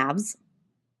in the Mavs.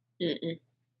 Mm-mm.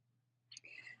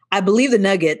 I believe the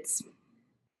Nuggets.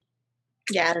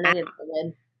 Yeah, the Nuggets are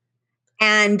good.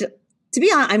 And to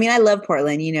be honest, I mean, I love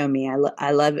Portland. You know me.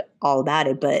 I love all about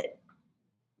it. But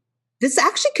this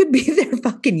actually could be their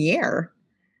fucking year.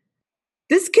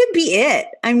 This could be it.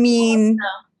 I mean,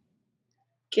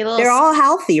 they're all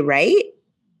healthy, right?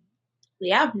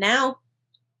 Yeah, now.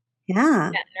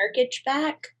 Yeah. Got Nurkic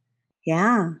back.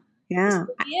 Yeah. This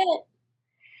could be it.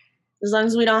 As long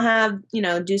as we don't have,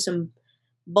 do some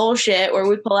bullshit where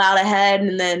we pull out ahead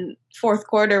and then fourth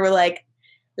quarter we're like,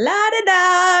 la da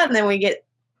da, and then we get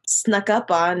snuck up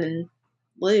on and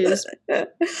lose.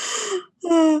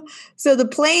 So the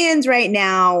play-ins right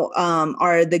now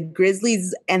are the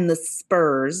Grizzlies and the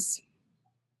Spurs,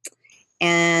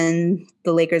 and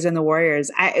the Lakers and the Warriors.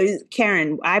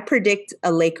 Karen, I predict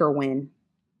a Laker win.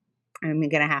 I'm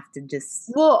gonna have to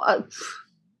just. Well,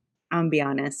 I'm be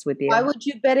honest with you. Why would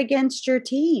you bet against your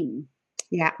team?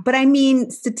 Yeah, but I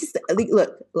mean, statistically,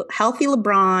 look, healthy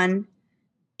LeBron,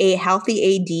 a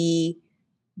healthy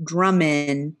AD,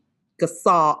 Drummond,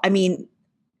 Gasol. I mean,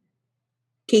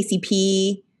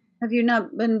 KCP. Have you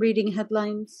not been reading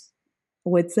headlines?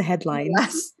 What's the headline?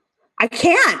 Yes. I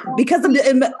can't because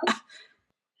you're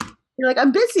like,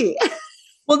 I'm busy.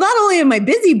 Well, not only am I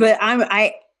busy, but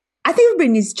I think everybody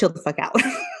needs to chill the fuck out.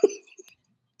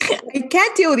 I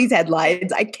can't deal with these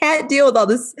headlines. I can't deal with all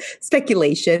this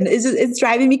speculation. It's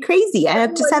driving me crazy. I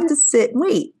have to sit and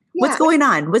wait. Yeah, what's going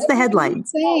on? What's the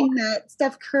headlines? Saying that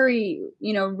Steph Curry,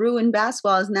 ruined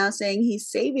basketball, is now saying he's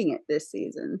saving it this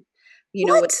season.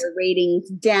 With the ratings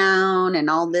down and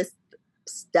all this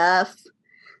stuff.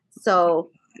 So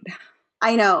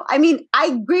I know. I mean, I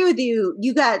agree with you.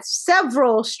 You got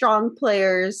several strong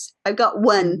players. I've got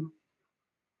one.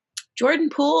 Jordan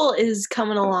Poole is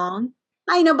coming along.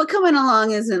 I know, but coming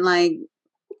along isn't like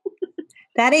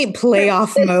that ain't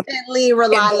playoff mode.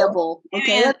 Reliable.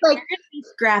 Okay, that's like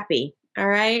scrappy. All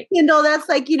right. That's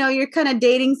like, you're kind of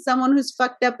dating someone who's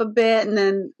fucked up a bit, and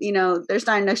then, they're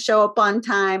starting to show up on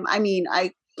time. I mean,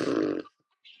 starting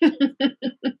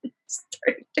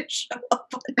to show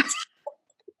up on time.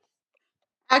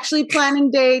 Actually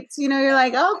planning dates, you're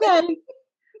like, okay,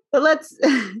 but let's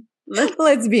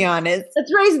be honest.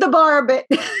 Let's raise the bar a bit.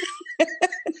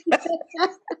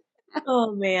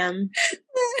 Oh man.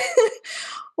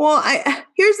 Well,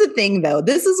 here's the thing though.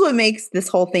 This is what makes this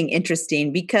whole thing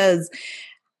interesting, because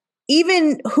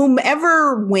even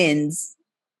whomever wins,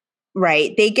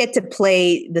 right, they get to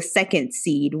play the second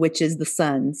seed, which is the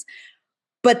Suns.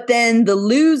 But then the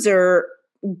loser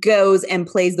goes and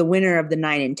plays the winner of the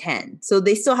 9 and 10. So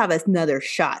they still have another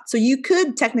shot. So you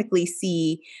could technically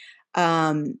see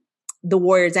the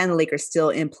Warriors and the Lakers still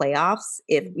in playoffs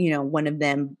if, one of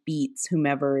them beats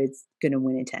whomever is going to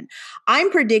win in 10.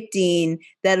 I'm predicting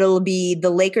that it'll be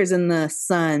the Lakers and the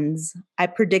Suns. I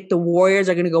predict the Warriors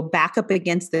are going to go back up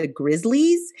against the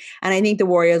Grizzlies, and I think the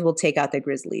Warriors will take out the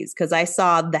Grizzlies because I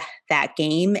saw that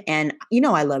game, and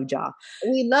I love Ja.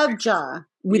 We love Ja.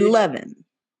 We love him.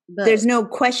 But there's no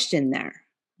question there.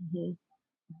 Mm-hmm.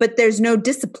 But there's no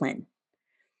discipline.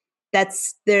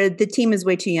 The team is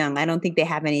way too young. I don't think they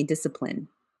have any discipline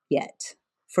yet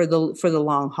for the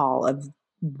long haul of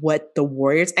what the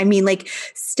Warriors. I mean, like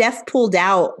Steph pulled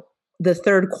out the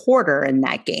third quarter in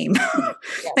that game. Yeah.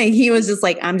 Like he was just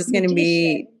like, I'm just going to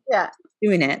be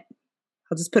doing it.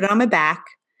 I'll just put it on my back.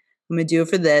 I'm going to do it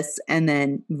for this and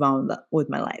then move on with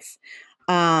my life.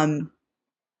 On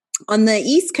the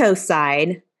East Coast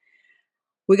side,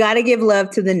 we got to give love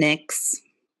to the Knicks.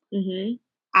 Mm-hmm.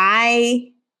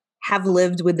 I have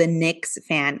lived with a Knicks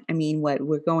fan. I mean,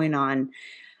 we're going on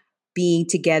being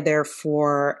together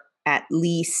for at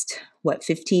least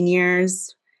 15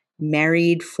 years,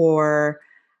 married for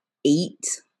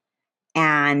 8.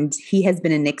 And he has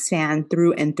been a Knicks fan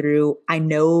through and through. I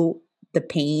know the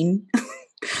pain.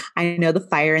 I know the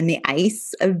fire and the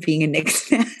ice of being a Knicks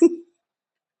fan.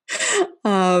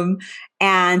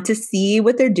 And to see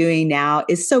what they're doing now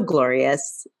is so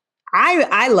glorious.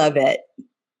 I love it.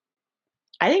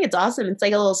 I think it's awesome. It's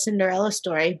like a little Cinderella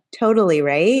story. Totally,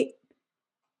 right?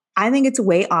 I think it's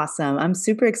way awesome. I'm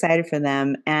super excited for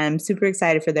them, and I'm super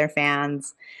excited for their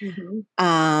fans. Mm-hmm.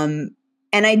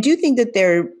 And I do think that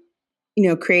they're,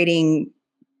 creating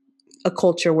a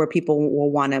culture where people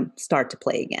will want to start to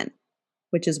play again,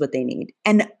 which is what they need.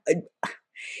 And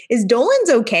is Dolan's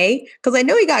okay? Because I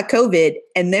know he got COVID,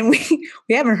 and then we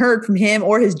haven't heard from him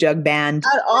or his jug band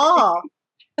at all.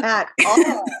 At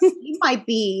all. He might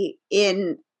be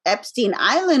in Epstein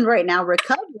Island right now,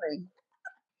 recovering.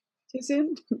 Too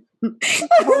soon?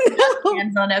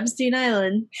 Hands on Epstein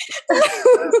Island.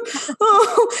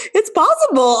 Oh, it's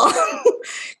possible.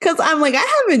 Because I'm like,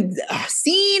 I haven't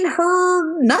seen,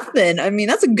 heard nothing. I mean,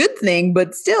 that's a good thing,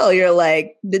 but still, you're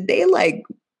like, did they like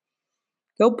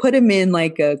go put him in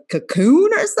like a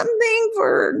cocoon or something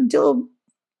until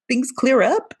things clear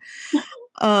up?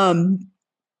 And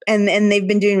they've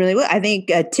been doing really well. I think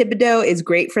Thibodeau is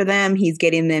great for them. He's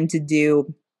getting them to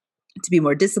be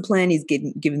more disciplined. He's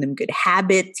giving them good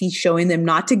habits. He's showing them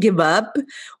not to give up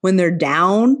when they're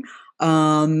down.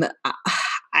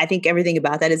 I think everything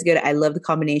about that is good. I love the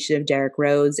combination of Derrick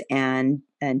Rose and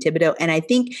Thibodeau. And I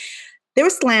think there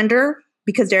was slander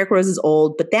because Derrick Rose is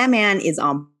old, but that man is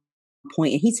on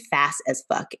point and he's fast as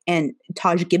fuck. And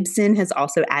Taj Gibson has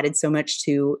also added so much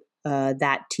to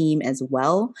that team as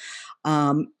well.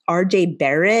 RJ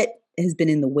Barrett has been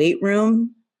in the weight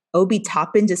room. Obi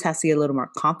Toppin just has to get a little more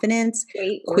confidence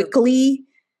quickly.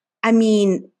 I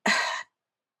mean,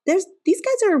 these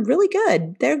guys are really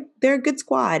good. They're a good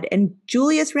squad. And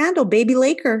Julius Randle, baby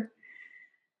Laker.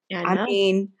 Yeah, I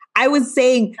mean, I was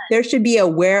saying there should be a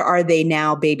 "Where Are They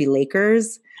Now, Baby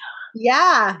Lakers?"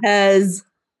 Yeah. Because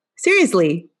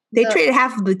seriously, they traded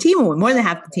half of the team away, more than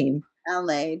half the team.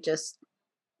 LA just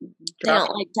they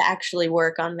don't like to actually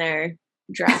work on their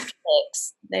draft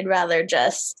picks. They'd rather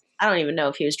just, I don't even know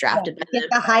if he was drafted. Get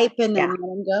the hype and then let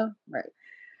him go. Right.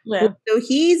 Yeah. So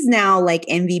he's now like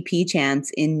MVP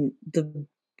chance in the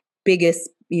biggest,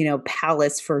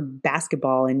 palace for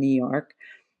basketball in New York,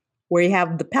 where you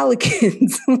have the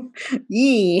Pelicans.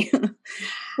 Yeah.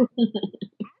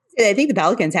 I think the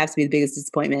Pelicans have to be the biggest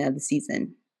disappointment of the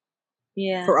season.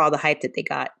 Yeah. For all the hype that they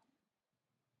got.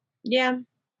 Yeah.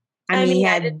 I mean,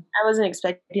 I wasn't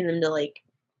expecting them to like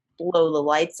blow the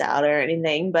lights out or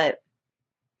anything, but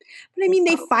I mean,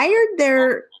 they fired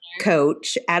their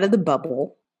coach out of the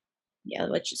bubble. Yeah,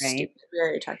 which is stupid. We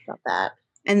already talked about that.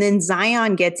 And then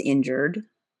Zion gets injured.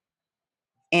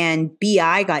 And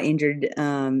B.I. got injured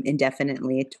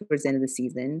indefinitely towards the end of the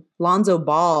season. Lonzo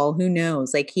Ball, who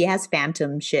knows? Like, he has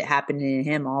phantom shit happening to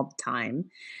him all the time.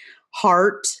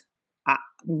 Hart,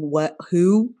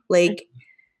 who? Like,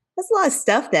 that's a lot of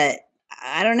stuff that,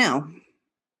 I don't know.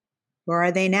 Where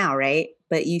are they now, right?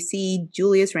 But you see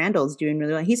Julius Randle's doing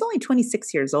really well. He's only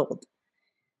 26 years old.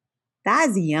 That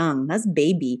is young. That's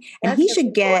baby. And he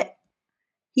should get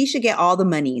all the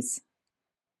monies.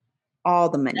 All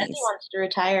the monies. He wants to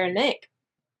retire a Knick.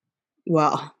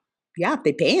 Well, yeah, if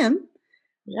they pay him.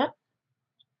 Yep.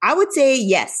 I would say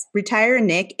yes, retire a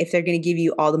Knick if they're going to give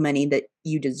you all the money that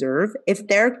you deserve. If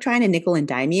they're trying to nickel and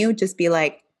dime you, just be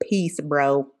like, peace,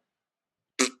 bro.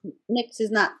 Knicks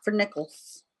is not for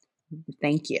nickels.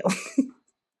 Thank you.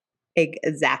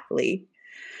 Exactly.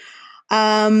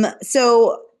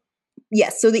 So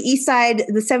the East Side,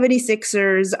 the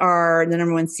 76ers are the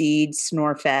number one seed,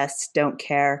 Snorefest, don't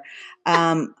care.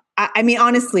 I mean,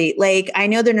 honestly, like, I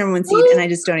know they're number one seed and I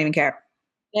just don't even care.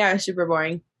 They are super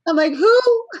boring. I'm like, who?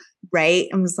 Right?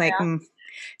 I'm just like,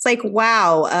 It's like,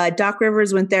 wow, Doc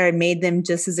Rivers went there and made them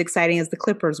just as exciting as the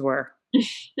Clippers were.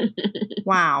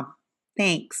 Wow.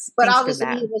 Thanks. But Thanks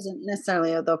obviously he wasn't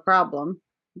necessarily the problem,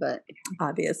 but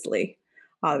obviously.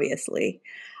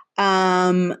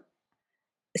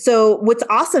 So what's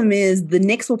awesome is the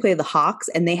Knicks will play the Hawks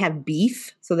and they have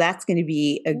beef. So that's going to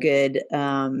be a good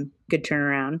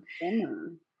turnaround.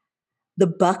 The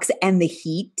Bucks and the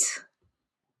Heat.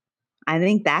 I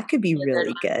think that could be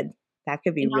really good. That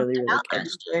could be really, really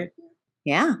good.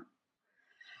 Yeah.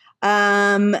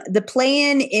 The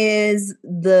play-in is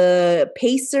the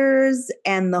Pacers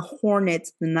and the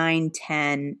Hornets, the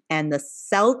 9-10, and the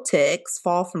Celtics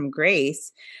fall from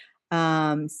grace,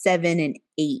 7-8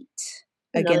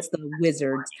 against the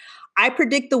Wizards. I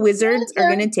predict the Wizards are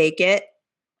going to take it.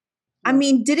 I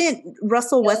mean, didn't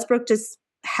Russell Westbrook just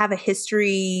have a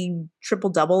history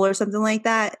triple-double or something like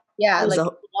that? Yeah, like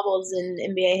doubles in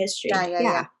NBA history.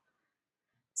 Yeah.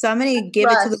 So I'm going to give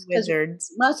it to the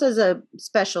Wizards. Russ is a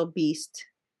special beast.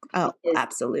 Oh,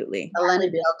 absolutely. A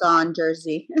Lenny Dawn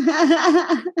jersey.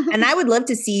 And I would love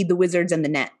to see the Wizards and the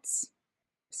Nets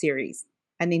series.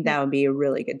 I think that would be a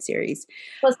really good series.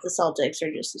 Plus the Celtics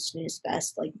are just as snooze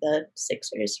fest like the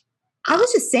Sixers. I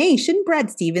was just saying, shouldn't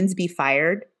Brad Stevens be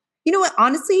fired? You know what?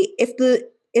 Honestly, if the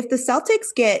Celtics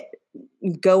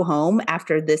go home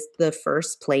after the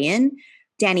first play-in,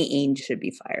 Danny Ainge should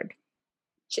be fired.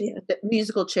 The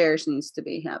musical chairs needs to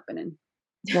be happening.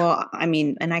 Well, I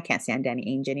mean, and I can't stand Danny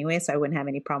Ainge anyway, so I wouldn't have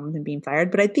any problem with him being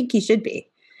fired, but I think he should be.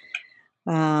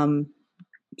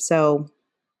 So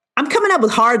I'm coming up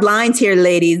with hard lines here,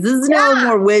 ladies. This is no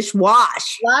more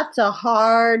wish-wash. Lots of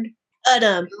hard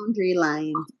boundary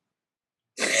lines.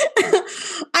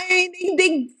 I mean,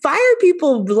 they fire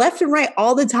people left and right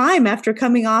all the time after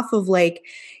coming off of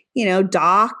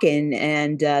Doc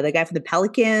and the guy from the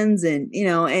Pelicans and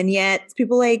yet it's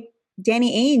people like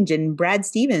Danny Ainge and Brad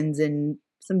Stevens and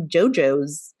some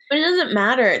JoJo's. But it doesn't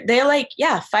matter. They're like,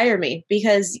 fire me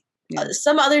because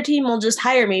some other team will just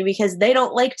hire me because they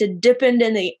don't like to dip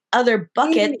into the other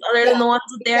buckets other than the ones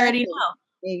that they already know.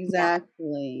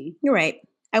 Exactly. You're right.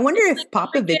 I wonder if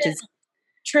Popovich is...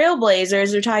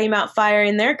 Trailblazers are talking about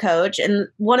firing their coach, and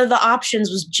one of the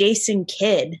options was Jason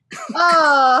Kidd.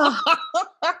 Oh,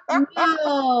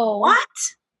 no. What?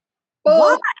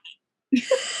 Oh. Why?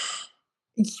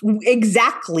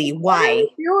 Exactly. Why? What are you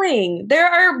doing? There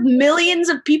are millions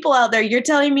of people out there. You're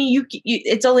telling me you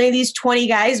it's only these 20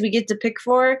 guys we get to pick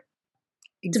for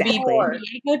exactly. to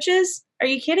be NBA coaches? Are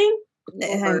you kidding?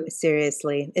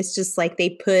 Seriously, it's just like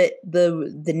they put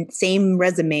the same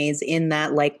resumes in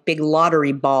that like big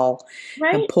lottery ball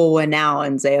and pull one out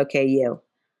and say, okay, you.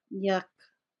 Yuck.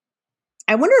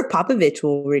 I wonder if Popovich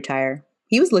will retire.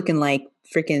 He was looking like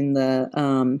freaking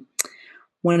the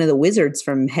one of the wizards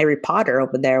from Harry Potter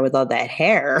over there with all that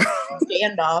hair.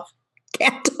 Gandalf.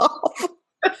 I'm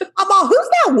all, who's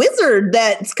that wizard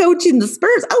that's coaching the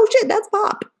Spurs? Oh shit, that's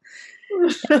Pop.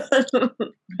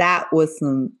 That was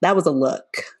a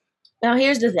look. Now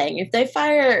here's the thing. If they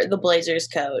fire the Blazers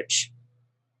coach,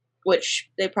 which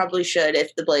they probably should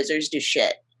if the Blazers do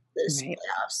shit this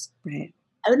playoffs. Right.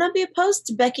 I would not be opposed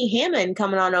to Becky Hammon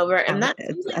coming on over. And that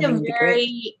seems like a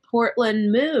very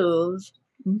Portland move.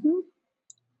 Mm-hmm.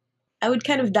 I would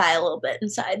kind of die a little bit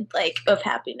inside, like, of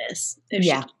happiness. If she,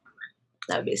 that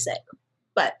would be sick.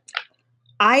 But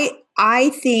I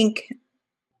think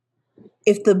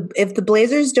if the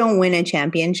Blazers don't win a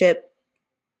championship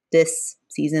this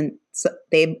season, so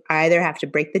they either have to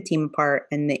break the team apart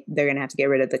and they're going to have to get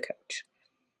rid of the coach.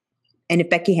 And if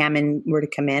Becky Hammon were to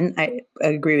come in, I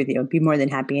agree with you. I'd be more than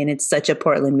happy. And it's such a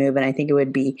Portland move, and I think it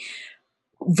would be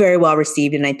very well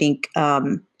received. And I think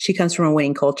she comes from a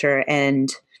winning culture,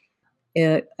 and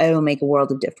it'll make a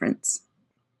world of difference.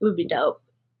 It would be dope.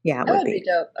 Yeah, that would be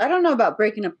dope. I don't know about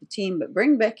breaking up the team, but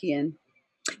bring Becky in.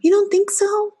 You don't think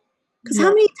so? Because how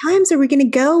many times are we going to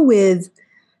go with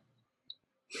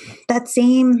that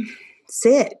same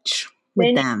sitch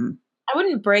with them? I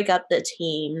wouldn't break up the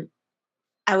team.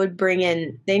 I would bring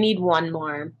in, they need one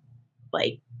more,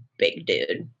 like, big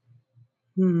dude.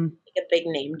 Like a big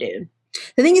name dude.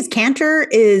 The thing is, Cantor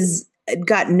he's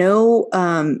got no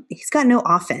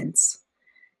offense.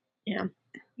 Yeah.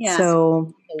 Yeah.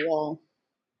 So, the wall.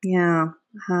 Yeah.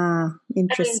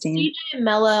 Interesting. I mean, CJ,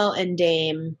 Mello, and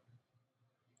Dame,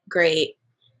 great.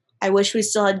 I wish we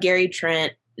still had Gary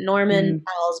Trent. Norman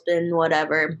Powell's been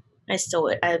whatever.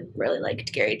 I really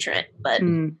liked Gary Trent, but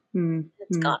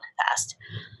it's gone fast.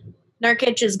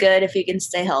 Nurkic is good if he can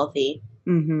stay healthy.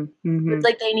 It's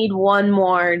like they need one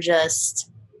more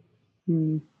just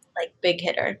like big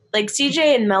hitter. Like CJ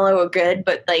and Mello are good,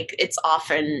 but like it's off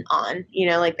and on. You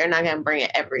know, like they're not going to bring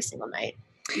it every single night.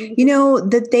 You know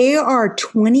that they are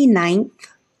 29th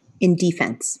in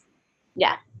defense.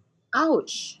 Yeah.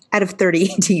 Ouch. Out of 30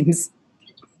 teams.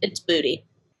 It's booty.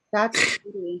 That's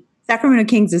booty. Sacramento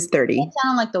Kings is 30. That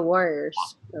sound like the Warriors.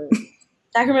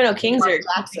 Sacramento Kings are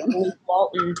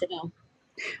Walton too.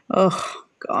 Oh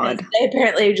God. They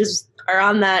apparently just are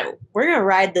on that. We're gonna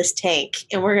ride this tank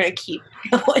and we're gonna keep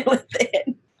going with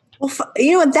it. Well,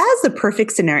 you know what? That is the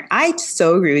perfect scenario. I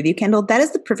so agree with you, Kendall. That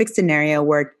is the perfect scenario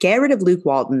where get rid of Luke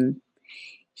Walton.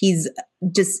 He's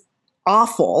just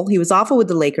awful. He was awful with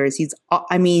the Lakers.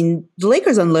 The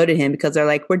Lakers unloaded him because they're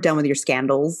like, we're done with your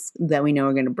scandals that we know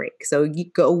are going to break. So you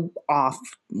go off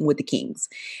with the Kings.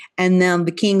 And then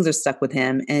the Kings are stuck with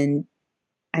him. And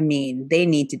I mean, they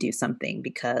need to do something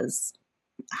because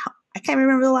I can't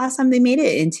remember the last time they didn't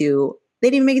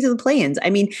make it to the play-ins. I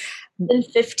mean, in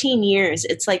 15 years,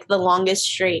 it's like the longest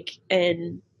streak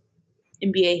in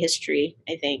NBA history,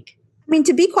 I think. mean,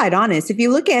 to be quite honest, if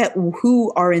you look at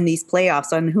who are in these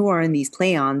playoffs and who are in these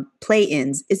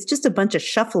play-ins, it's just a bunch of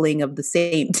shuffling of the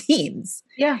same teams.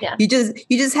 Yeah. You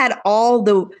just had all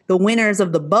the winners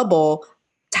of the bubble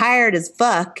tired as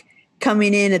fuck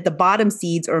coming in at the bottom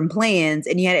seeds or in play-ins,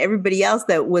 and you had everybody else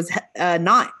that was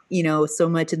not, so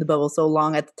much in the bubble so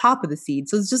long at the top of the seed.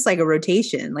 So it's just like a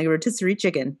rotation, like a rotisserie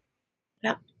chicken.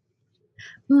 Yeah.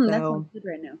 That sounds good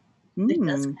right now. It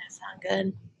does kind of sound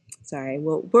good. Sorry,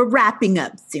 we're wrapping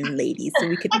up soon, ladies, so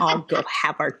we can all go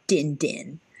have our din.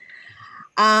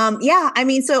 Yeah, I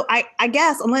mean, so I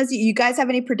guess unless you guys have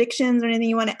any predictions or anything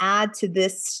you want to add to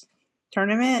this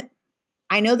tournament,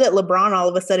 I know that LeBron all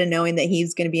of a sudden knowing that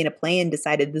he's going to be in a play-in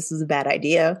decided this was a bad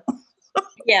idea.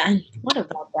 Yeah, what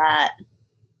about that?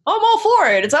 I'm all for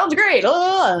it. It sounds great.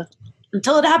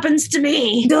 Until it happens to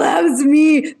me. Until it happens to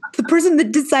me. The person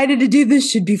that decided to do this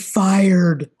should be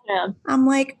fired. Yeah. I'm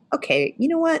like, okay, you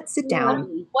know what? Sit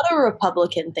down. What a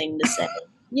Republican thing to say.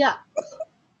 Yeah.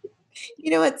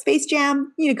 You know what? Space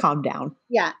Jam, you need to calm down.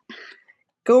 Yeah.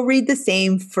 Go read the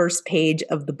same first page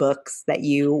of the books that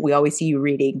we always see you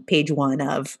reading, page 1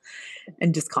 of,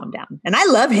 and just calm down. And I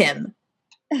love him.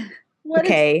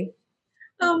 Okay.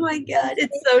 Oh my God.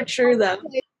 It's so true though.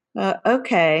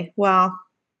 Okay. Well,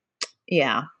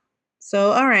 yeah.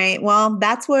 So, all right. Well,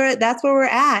 that's where we're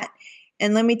at.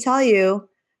 And let me tell you,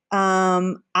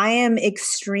 I am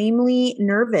extremely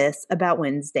nervous about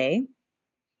Wednesday.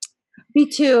 Me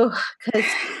too. Because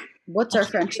what's our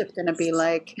friendship going to be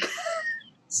like?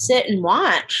 Sit and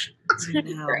watch. I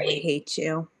know, I hate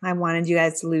you. I wanted you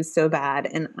guys to lose so bad.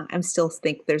 And I still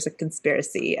think there's a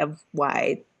conspiracy of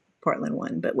why Portland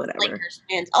won, but whatever. Lakers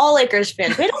fans. All Lakers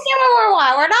fans. We don't care where we're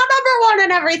why. We're not number 1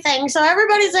 in everything, so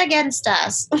everybody's against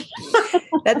us.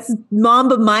 That's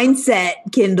Mamba mindset,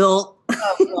 Kindle.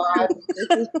 Oh, God.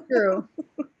 This is true.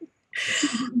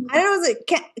 I don't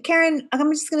know. Karen,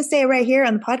 I'm just going to say it right here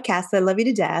on the podcast. I love you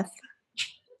to death.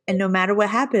 And no matter what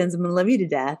happens, I'm going to love you to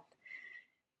death.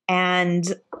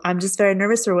 And I'm just very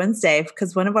nervous for Wednesday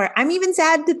because I'm even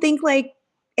sad to think like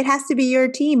it has to be your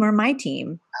team or my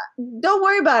team. Don't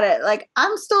worry about it. Like,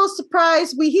 I'm still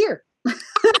surprised we here.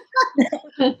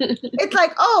 It's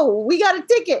like, oh, we got a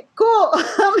ticket. Cool.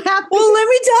 I'm happy. Well, let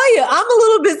me tell you, I'm a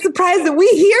little bit surprised that we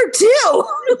here too.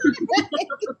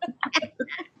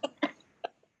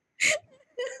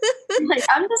 Like,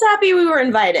 I'm just happy we were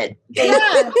invited.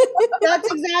 Yeah, that's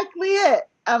exactly it.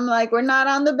 I'm like, we're not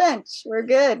on the bench. We're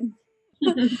good.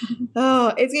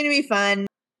 Oh, it's going to be fun.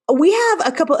 We have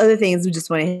a couple other things we just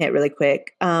want to hit really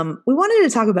quick. We wanted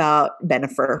to talk about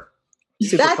Bennifer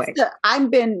super quick.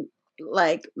 I've been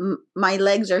like, my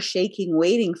legs are shaking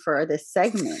waiting for this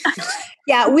segment.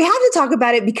 Yeah, we have to talk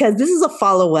about it because this is a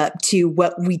follow-up to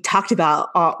what we talked about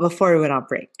before we went on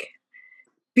break.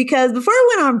 Because before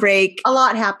we went on break, a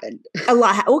lot happened.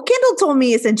 Well, Kendall told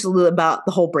me essentially about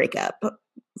the whole breakup.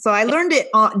 So I learned it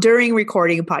during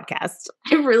recording a podcast.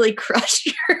 I really crushed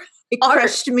your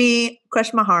It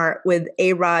crushed my heart with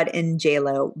A-Rod and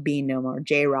J-Lo being no more,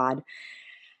 J-Rod.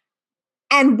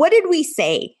 And what did we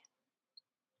say?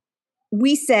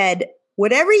 We said,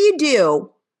 whatever you do,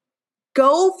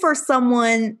 go for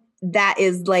someone that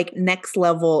is like next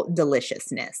level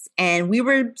deliciousness. And we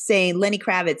were saying, Lenny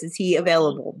Kravitz, is he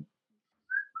available?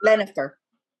 Bennifer.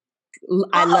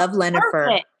 I love Bennifer.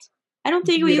 Perfect. I don't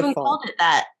think we even called it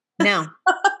that. No,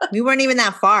 we weren't even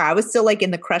that far. I was still like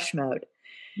in the crush mode.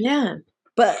 Yeah.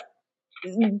 But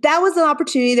that was an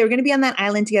opportunity. They were going to be on that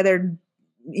island together,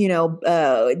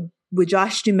 with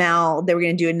Josh Duhamel. They were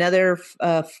going to do another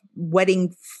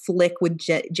wedding flick with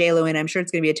J-Lo, and I'm sure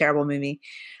it's going to be a terrible movie.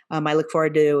 I look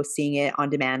forward to seeing it on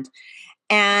demand.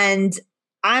 And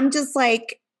I'm just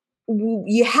like,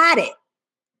 you had it.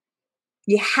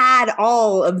 You had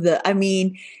all of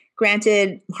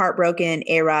granted, heartbroken,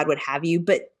 A-Rod, what have you,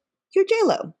 but you're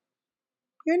J-Lo.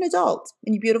 You're an adult,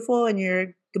 and you're beautiful, and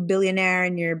you're a billionaire,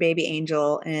 and you're a baby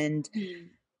angel, and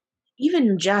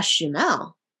even Josh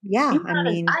Duhamel. Yeah, You're on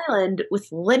an island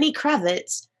with Lenny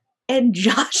Kravitz and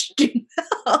Josh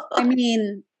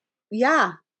Duhamel.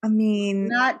 Yeah.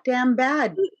 Not damn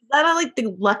bad. Is that not like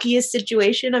the luckiest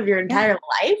situation of your entire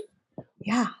life?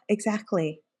 Yeah,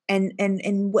 exactly. And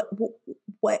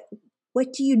what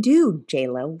do you do,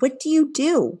 J-Lo? What do you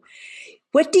do?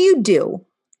 What do you do?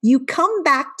 You come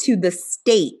back to the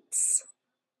States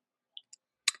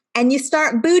and you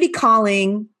start booty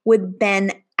calling with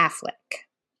Ben Affleck.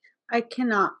 I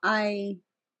cannot. I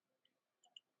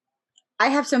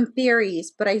have some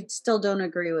theories, but I still don't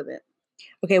agree with it.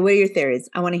 Okay, what are your theories?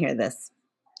 I want to hear this.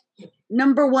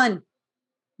 Number one,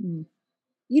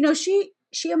 she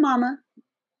a mama.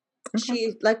 Okay.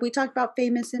 She, like we talked about,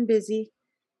 famous and busy.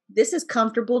 This is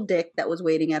comfortable dick that was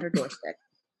waiting at her doorstep.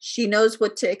 She knows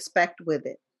what to expect with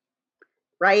it.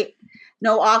 Right?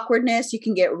 No awkwardness. You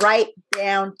can get right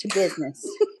down to business.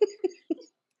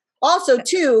 Also,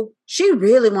 too, she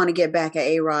really want to get back at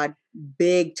A-Rod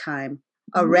big time.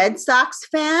 A Red Sox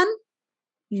fan,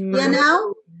 you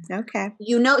know? Okay.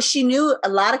 You know, she knew a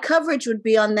lot of coverage would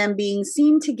be on them being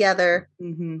seen together.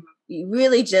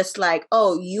 Really just like,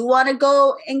 oh, you want to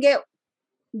go and get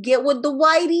with the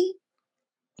whitey?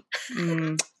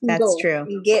 That's true.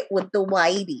 And get with the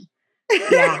whitey.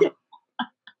 Yeah.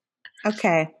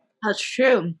 Okay. That's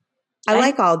true. I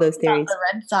like all those theories. The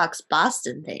Red Sox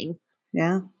Boston thing.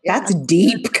 Yeah. That's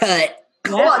deep cut.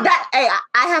 Yeah. Well, I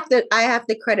have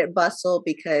to credit Bustle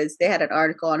because they had an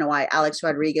article on why Alex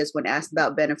Rodriguez, when asked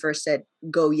about Bennifer, said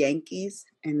 "Go Yankees,"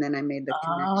 and then I made the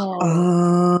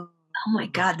connection. Oh my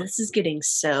God, this is getting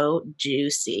so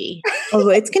juicy. Oh,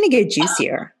 it's going to get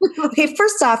juicier. Okay,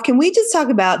 first off, can we just talk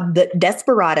about the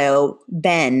desperado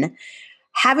Ben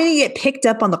having to get picked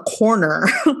up on the corner,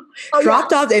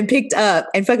 dropped off and picked up,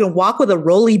 and fucking walk with a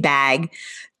rolly bag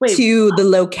to the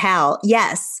locale?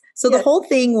 Yes. So the whole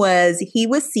thing was he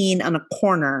was seen on a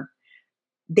corner.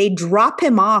 They drop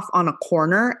him off on a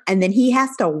corner, and then he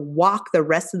has to walk the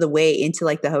rest of the way into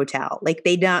like the hotel. Like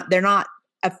they're not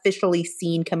officially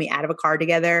seen coming out of a car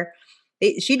together.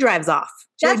 She drives off.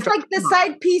 That's like the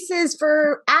side pieces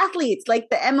for athletes, like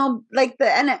the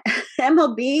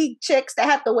MLB chicks that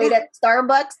have to wait at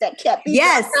Starbucks that kept being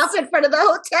off in front of the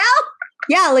hotel.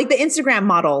 Yeah, like the Instagram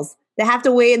models that have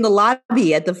to wait in the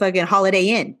lobby at the fucking Holiday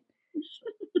Inn.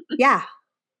 Yeah,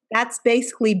 that's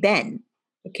basically Ben.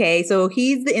 Okay, so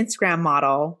he's the Instagram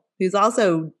model who's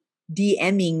also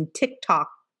DMing TikTok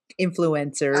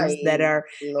influencers that are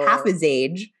half his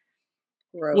age,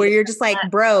 where you're just like,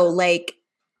 bro, like,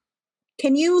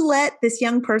 can you let this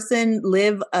young person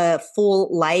live a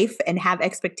full life and have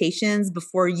expectations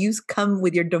before you come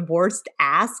with your divorced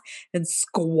ass and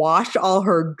squash all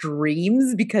her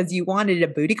dreams because you wanted a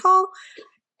booty call?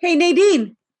 Hey,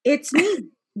 Nadine, it's me,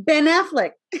 Ben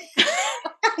Affleck.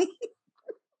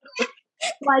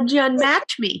 Why'd you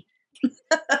unmatch me?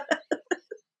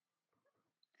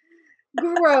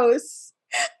 Gross.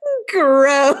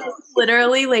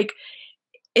 Literally, like,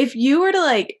 if you were to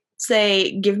like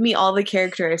say, give me all the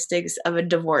characteristics of a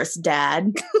divorced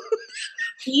dad,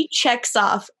 he checks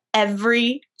off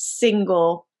every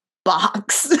single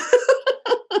box.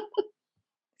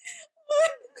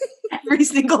 Every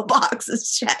single box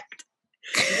is checked.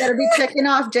 You gotta be checking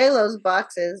off J-Lo's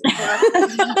boxes.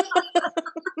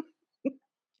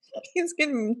 He's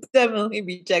gonna definitely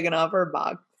be checking off her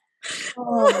box.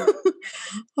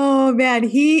 Oh man,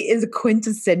 he is a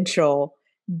quintessential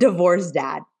divorced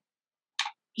dad.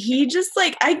 He just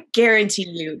like, I guarantee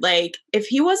you, like, if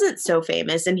he wasn't so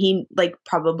famous, and he like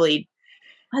probably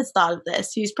has thought of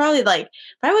this, he's probably like,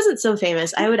 if I wasn't so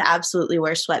famous, I would absolutely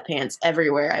wear sweatpants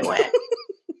everywhere I went.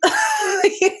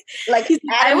 Like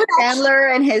Adam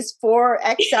Sandler and his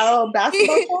 4XL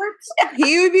basketball shorts.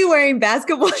 He would be wearing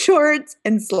basketball shorts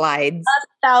and slides.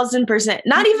 1,000%.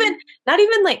 Not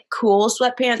even like cool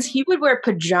sweatpants. He would wear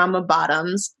pajama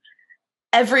bottoms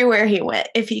everywhere he went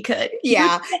if he could.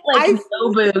 Yeah, like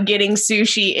Nobu getting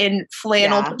sushi in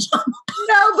flannel pajamas.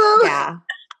 Nobu. Yeah.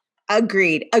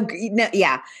 Agreed. No,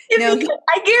 yeah.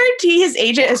 I guarantee his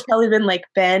agent has probably been like,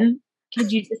 Ben, could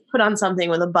you just put on something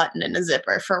with a button and a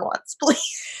zipper for once,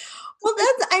 please? Well,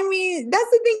 that's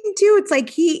the thing too. It's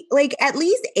like at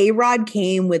least A-Rod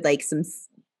came with like some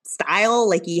style.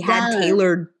 Like he had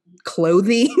tailored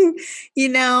clothing,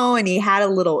 and he had a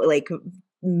little like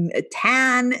a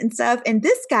tan and stuff. And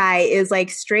this guy is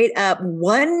like straight up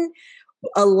one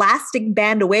elastic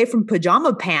band away from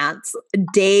pajama pants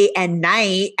day and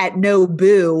night at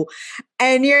Nobu.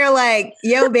 And you're like,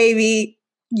 yo, baby,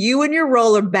 you and your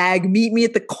roller bag meet me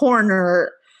at the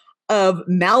corner of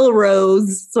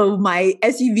Melrose so my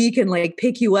SUV can like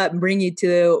pick you up and bring you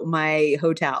to my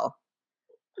hotel.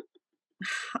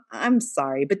 I'm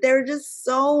sorry, but there are just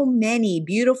so many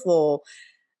beautiful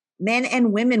men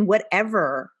and women,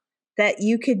 whatever, that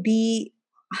you could be.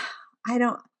 I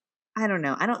don't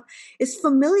know. Is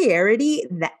familiarity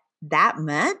that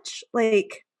much?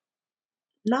 Like,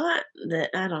 not that,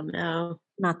 I don't know.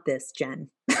 Not this, Jen.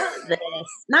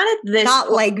 Not at this. Not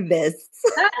point. Like this.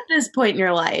 Not at this point in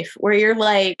your life where you're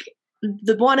like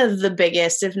one of the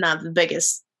biggest, if not the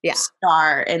biggest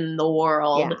star in the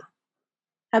world. Yeah.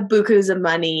 Have bukus of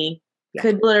money. Yeah.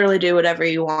 Could literally do whatever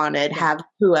you wanted. Yeah. Have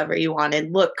whoever you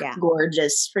wanted. Look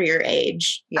gorgeous for your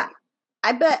age. Yeah.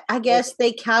 I guess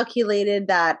they calculated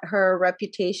that her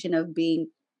reputation of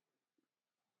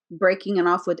breaking it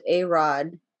off with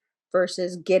A-Rod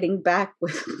versus getting back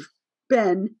with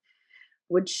Ben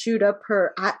would shoot up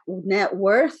her net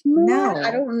worth more. No. I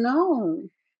don't know.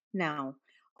 No.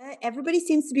 Everybody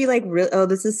seems to be like, oh,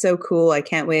 this is so cool. I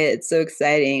can't wait. It's so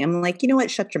exciting. I'm like, you know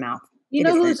what? Shut your mouth. You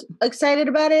know who's excited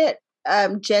about it?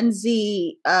 Gen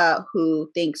Z, who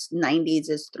thinks 90s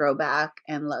is throwback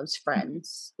and loves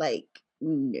Friends. Like,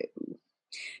 no.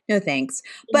 No thanks.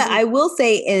 But I will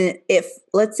say, if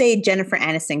let's say Jennifer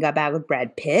Aniston got back with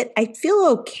Brad Pitt, I feel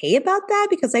okay about that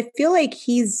because I feel like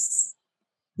he's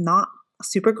not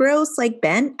super gross like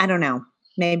Ben. I don't know.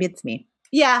 Maybe it's me.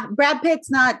 Yeah, Brad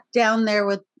Pitt's not down there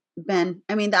with Ben.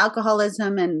 I mean, the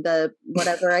alcoholism and the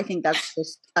whatever, I think that's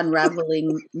just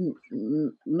unraveling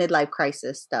midlife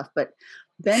crisis stuff. But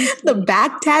Ben, the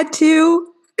back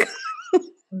tattoo.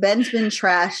 Ben's been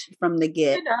trash from the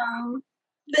get. You know,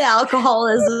 the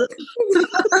alcoholism.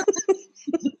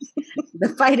 The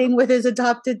fighting with his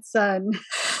adopted son.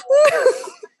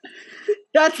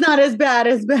 That's not as bad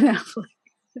as Ben Affleck.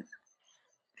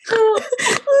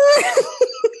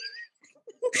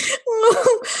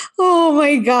 Oh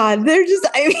my God. They're just,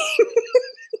 I mean.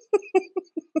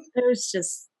 There's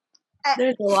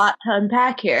a lot to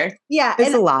unpack here. Yeah.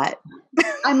 There's a lot.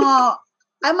 I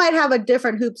might have a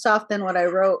different hoops off than what I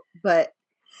wrote, but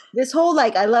this whole,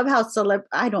 like, I love how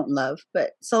I don't love,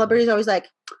 but celebrities always like,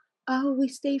 oh, we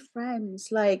stay friends.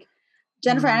 Like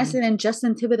Jennifer Aniston and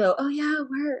Justin Thibodeau. Oh yeah,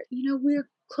 we're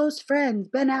close friends.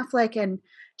 Ben Affleck and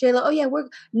J-Lo. Oh yeah,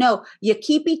 no, you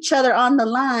keep each other on the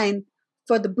line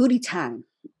for the booty time.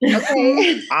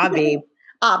 Okay. Avi.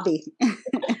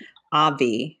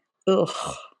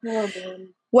 Ugh.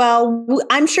 Well,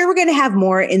 I'm sure we're going to have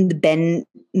more in the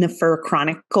Bennifer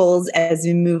Chronicles as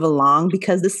we move along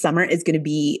because this summer is going to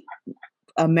be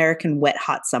American wet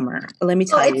hot summer. Let me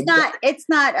tell you. It's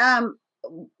not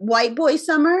white boy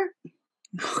summer.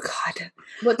 Oh God.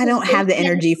 I don't have the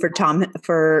energy for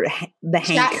the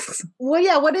Hanks. Well,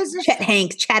 yeah, what is it? Chet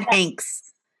Hanks.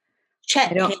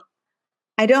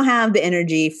 I don't have the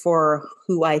energy for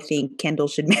who I think Kendall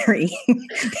should marry.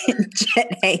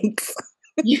 Chet Hanks.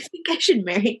 You think I should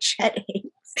marry Chet Hanks?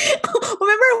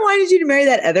 Remember I wanted you to marry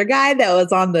that other guy that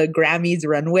was on the Grammys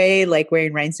runway, like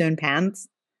wearing rhinestone pants?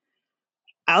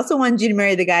 I also wanted you to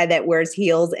marry the guy that wears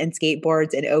heels and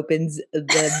skateboards and opens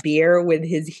the beer with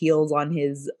his heels on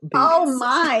his boots. Oh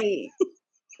my.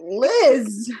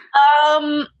 Liz.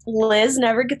 Liz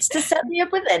never gets to set me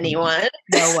up with anyone.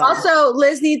 No way. Also,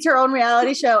 Liz needs her own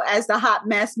reality show as the hot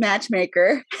mess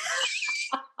matchmaker.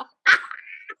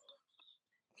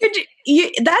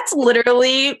 That's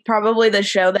literally probably the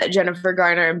show that Jennifer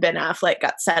Garner and Ben Affleck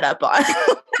got set up on.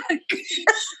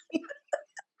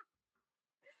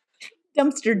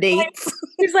 Dumpster dates.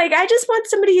 He's like, I just want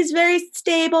somebody who's very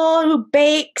stable, who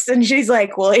bakes. And she's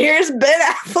like, well, here's Ben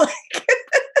Affleck.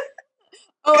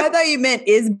 Oh, I thought you meant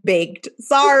is baked.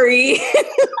 Sorry.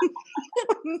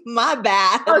 My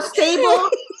bad. Oh, stable?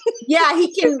 Yeah,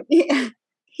 he's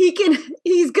good.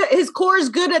 His core is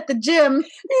good at the gym.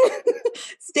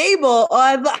 Stable. Oh,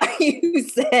 I thought you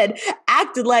said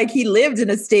acted like he lived in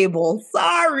a stable.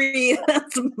 Sorry.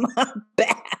 That's my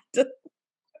bad.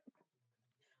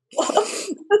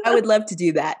 I would love to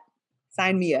do that.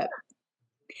 Sign me up.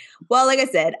 Well, like I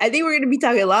said, I think we're going to be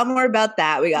talking a lot more about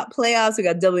that. We got playoffs, we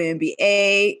got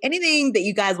WNBA. Anything that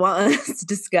you guys want us to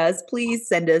discuss, please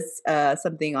send us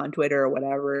something on Twitter or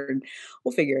whatever, and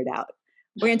we'll figure it out.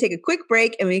 We're going to take a quick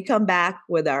break, and we come back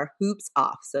with our hoops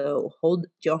off. So hold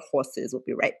your horses. We'll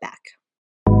be right back.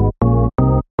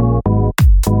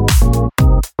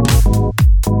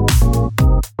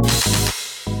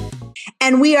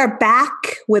 And we are back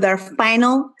with our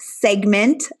final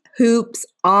segment, hoops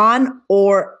on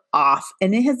or off.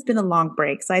 And it has been a long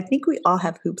break, so I think we all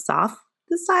have hoops off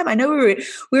this time. I know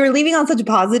we were leaving on such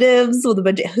positives with a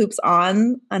bunch of hoops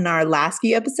on our last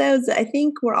few episodes. I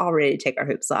think we're all ready to take our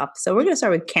hoops off. So we're going to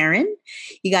start with Karen.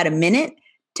 You got a minute.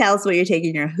 Tell us what you're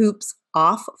taking your hoops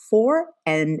off for.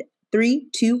 And 3,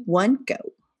 2, 1, go.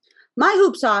 My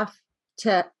hoops off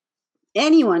to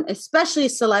anyone, especially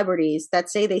celebrities that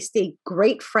say they stay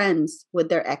great friends with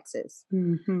their exes.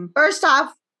 Mm-hmm. First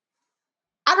off,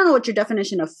 I don't know what your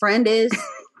definition of friend is,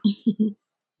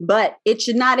 but it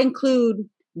should not include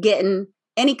getting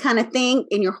any kind of thing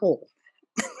in your hole.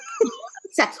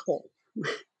 Sex hole.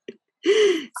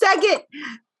 Second,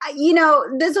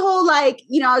 this whole I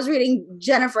was reading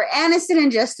Jennifer Aniston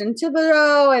and Justin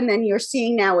Thibodeau, and then you're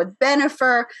seeing now with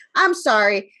Bennifer. I'm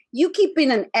sorry. You keeping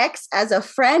an ex as a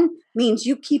friend means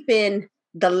you keeping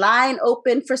the line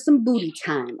open for some booty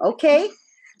time, okay?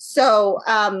 So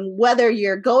whether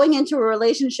you're going into a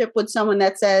relationship with someone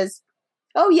that says,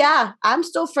 oh yeah, I'm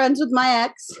still friends with my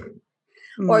ex,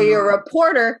 or you're a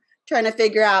reporter trying to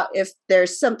figure out if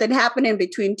there's something happening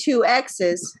between two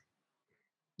exes,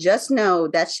 just know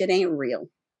that shit ain't real.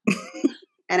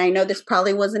 And I know this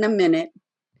probably wasn't a minute,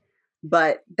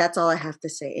 but that's all I have to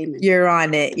say. Amen. You're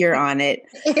on it.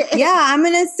 Yeah, I'm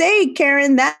going to say,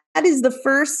 Karen, that is the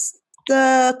first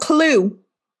clue.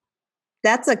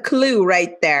 That's a clue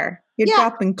right there. You're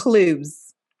dropping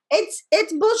clues. It's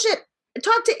bullshit.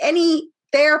 Talk to any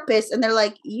therapist and they're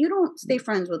like, you don't stay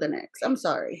friends with an ex. I'm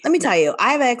sorry. Let me tell you,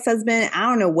 I have an ex-husband. I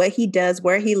don't know what he does,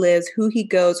 where he lives, who he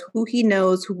goes, who he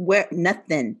knows, where,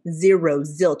 nothing, zero,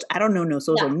 zilch. I don't know no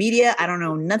social media. I don't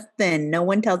know nothing. No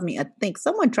one tells me a thing.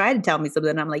 Someone tried to tell me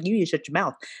something. I'm like, you need to shut your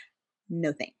mouth.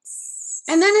 No thanks.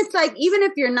 And then it's like, even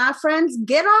if you're not friends,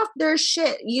 get off their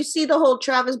shit. You see the whole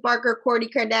Travis Barker, Kourtney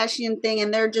Kardashian thing,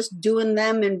 and they're just doing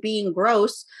them and being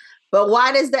gross. But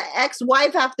why does the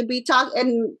ex-wife have to be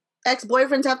and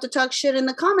ex-boyfriends have to talk shit in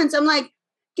the comments? I'm like,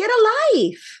 get a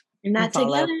life. You're not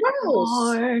together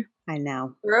anymore. I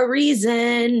know. For a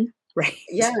reason. Right.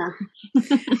 Yeah.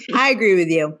 I agree with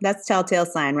you. That's telltale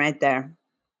sign right there.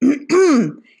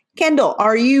 Kendall,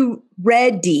 are you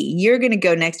ready? You're going to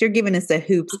go next. You're giving us a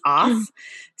hoops off.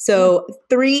 So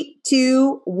 3,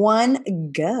 2,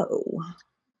 1, go.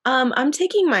 I'm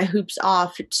taking my hoops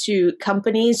off to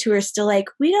companies who are still like,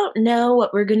 we don't know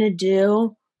what we're going to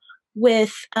do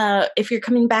with if you're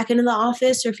coming back into the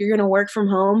office or if you're going to work from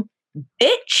home.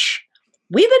 Bitch,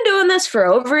 we've been doing this for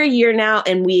over a year now,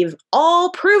 and we've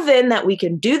all proven that we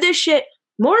can do this shit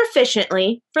more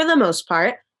efficiently, for the most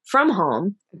part, from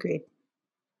home. Agreed.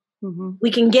 Mm-hmm. We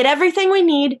can get everything we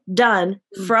need done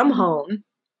from home.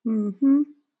 Mm-hmm.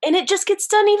 And it just gets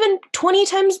done even 20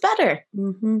 times better.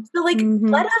 Mm-hmm. So,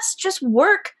 let us just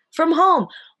work from home.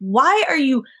 Why are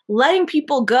you letting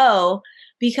people go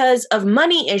because of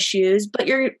money issues, but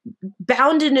you're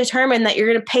bound and determined that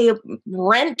you're going to pay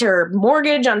rent or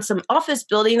mortgage on some office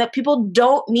building that people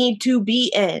don't need to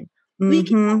be in? Mm-hmm. We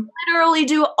can literally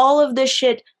do all of this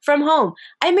shit from home.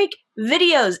 I make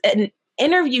videos and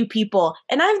interview people,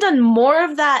 and I've done more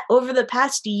of that over the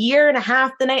past year and a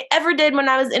half than I ever did when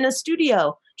I was in a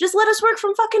studio. Just let us work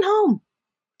from fucking home.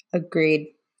 Agreed.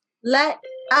 Let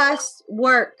us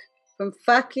work from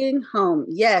fucking home.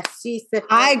 Yes.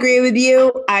 I agree with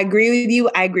you.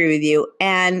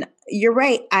 And you're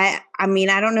right. I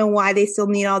mean, I don't know why they still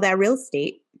need all that real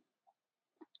estate.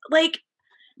 Like,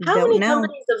 how many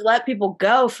companies have let people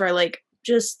go for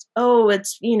just,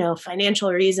 it's,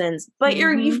 financial reasons, but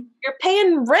you're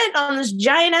paying rent on this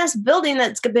giant ass building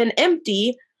that's been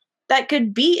empty, that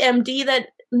could be empty, that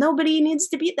nobody needs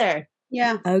to be there.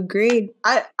 Yeah. Agreed.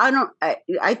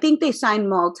 I think they sign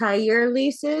multi-year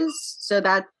leases, so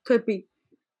that could be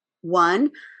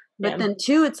one. But then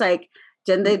two, it's like,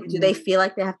 do they feel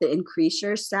like they have to increase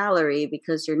your salary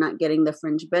because you're not getting the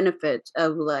fringe benefits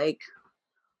of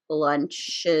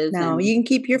lunches? No, you can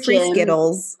keep your free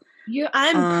Skittles.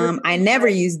 I never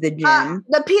use the gym.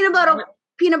 The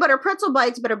peanut butter pretzel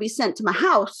bites better be sent to my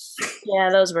house. Yeah,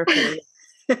 those were pretty.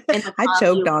 I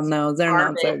choked on those. They're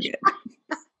not so good.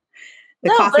 The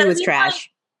coffee was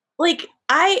trash.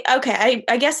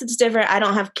 I guess it's different. I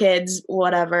don't have kids,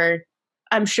 whatever.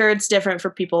 I'm sure it's different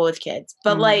for people with kids.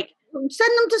 But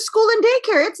send them to school and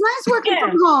daycare. It's nice working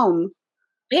from home.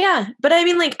 Yeah. But I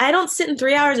mean, I don't sit in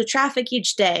 3 hours of traffic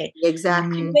each day.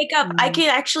 Exactly. I wake up, I can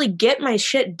actually get my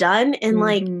shit done in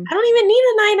I don't even need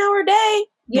a 9-hour day.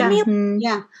 Yeah.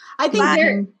 Yeah. I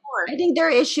think their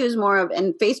issue is more of,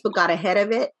 and Facebook got ahead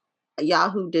of it,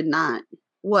 Yahoo did not,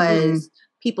 was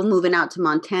people moving out to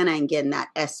Montana and getting that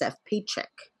SF paycheck.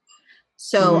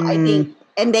 So I think,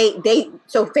 and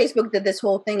so Facebook did this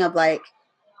whole thing of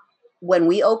when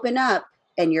we open up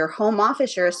and your home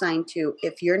office you're assigned to,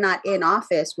 if you're not in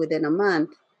office within a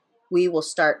month, we will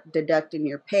start deducting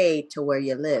your pay to where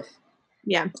you live.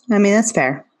 Yeah. I mean, that's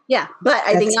fair. Yeah, but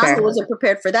I think Yahoo wasn't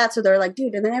prepared for that. So they're like,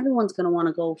 dude, and then everyone's going to want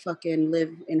to go fucking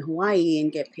live in Hawaii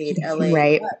and get paid LA.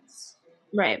 Right.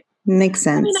 Right. Makes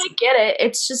sense. I mean, I get it.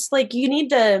 It's just you need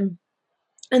to,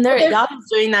 and Yahoo's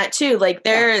doing that too.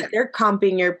 They're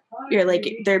comping your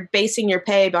they're basing your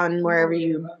pay on wherever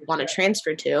you want to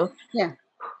transfer to. Yeah.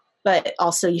 But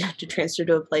also you have to transfer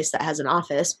to a place that has an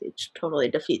office, which totally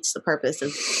defeats the purpose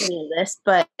of any of this.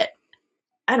 But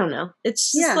I don't know.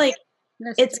 It's just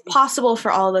it's possible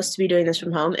for all of us to be doing this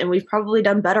from home, and we've probably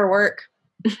done better work.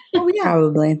 Oh yeah,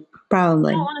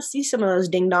 probably. I don't want to see some of those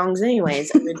ding dongs, anyways,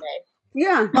 every day.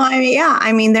 Yeah. Well,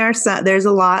 I mean, there's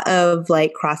a lot of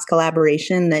cross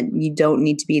collaboration that you don't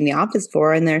need to be in the office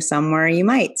for, and there's somewhere you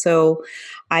might. So,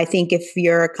 I think if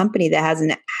you're a company that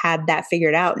hasn't had that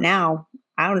figured out now,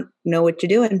 I don't know what you're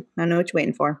doing. I don't know what you're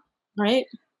waiting for. Right.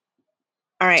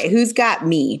 All right. Who's got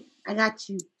me? I got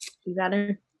you. You got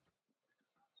her.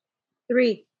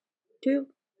 3, 2.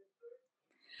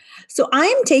 So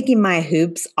I'm taking my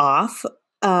hoops off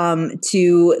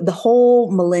to the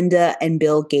whole Melinda and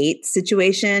Bill Gates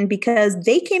situation because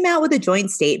they came out with a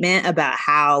joint statement about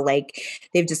how like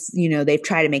they've just, they've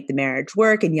tried to make the marriage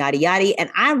work and yada, yada. And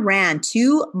I ran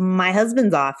to my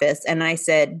husband's office and I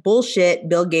said, bullshit,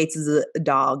 Bill Gates is a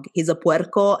dog. He's a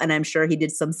puerco and I'm sure he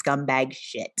did some scumbag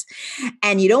shit.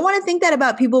 And you don't want to think that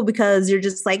about people because you're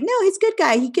just like, no, he's a good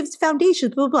guy. He gives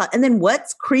foundations, blah, blah, blah. And then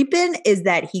what's creeping is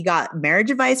that he got marriage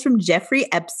advice from Jeffrey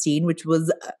Epstein, which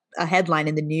was a headline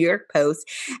in the New York Post.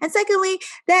 And secondly,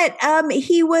 that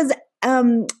he was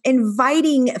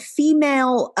inviting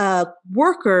female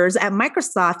workers at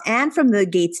Microsoft and from the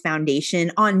Gates Foundation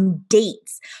on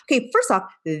dates. Okay, first off,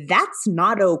 that's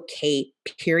not okay,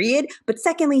 period. But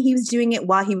secondly, he was doing it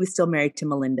while he was still married to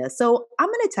Melinda. So I'm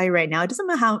going to tell you right now, it doesn't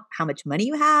matter how much money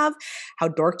you have, how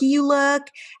dorky you look,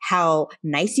 how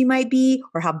nice you might be,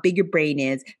 or how big your brain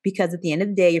is, because at the end of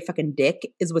the day, your fucking dick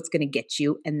is what's going to get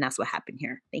you. And that's what happened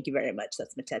here. Thank you very much.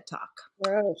 That's my TED Talk.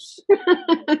 Gross.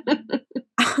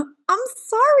 I'm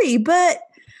sorry, but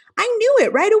I knew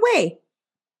it right away.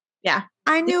 Yeah.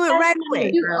 I knew it right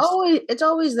away. It's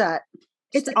always that.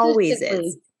 It always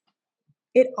is.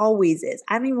 It always is.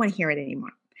 I don't even want to hear it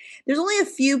anymore. There's only a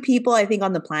few people, I think,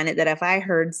 on the planet that if I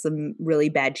heard some really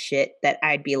bad shit that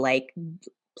I'd be like,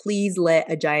 please let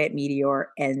a giant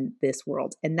meteor end this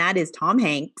world. And that is Tom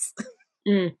Hanks.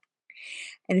 And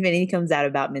if anything comes out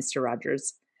about Mr.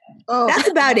 Rogers. Oh, that's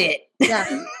about it.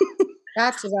 Yeah.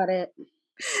 That's about it.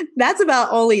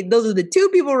 Those are the two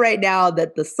people right now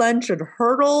that the sun should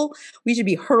hurtle. We should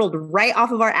be hurled right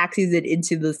off of our axes and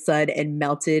into the sun and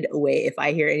melted away if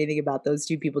I hear anything about those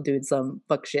two people doing some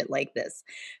fuck shit like this.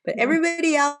 But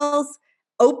everybody else,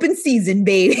 open season,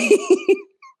 baby.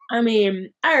 I mean,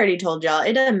 I already told y'all,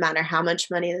 it doesn't matter how much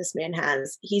money this man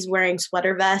has. He's wearing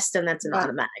sweater vest, and that's an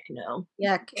automatic no.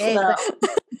 Yeah.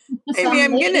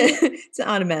 It's an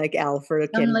automatic L for a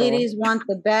Kindle. Some ladies want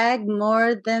the bag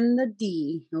more than the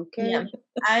D. Okay. Yeah.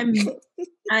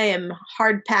 I am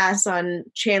hard pass on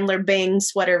Chandler Bing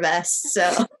sweater vests.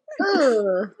 So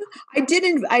I did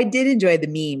enjoy the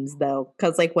memes though,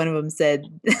 because like one of them said,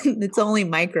 "It's only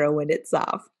micro when it's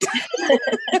soft."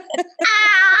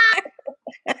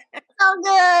 So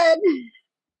good.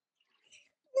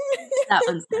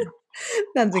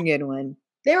 That's a good one.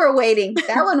 They were waiting.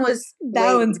 That one was.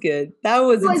 One's good. That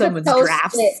was in someone's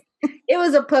drafts. It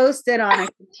was a post-it on a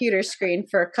computer screen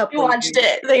for a couple. You watched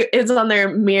it. It's on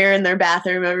their mirror in their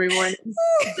bathroom every morning.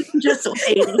 Just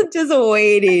waiting.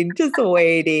 Just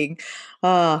waiting.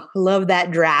 Oh, love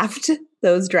that draft.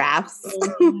 Those drafts.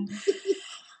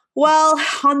 Well,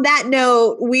 on that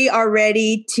note, we are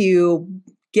ready to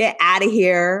get out of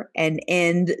here and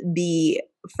end the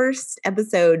first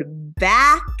episode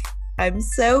back. I'm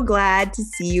so glad to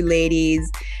see you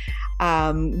ladies.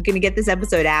 I'm going to get this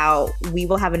episode out. We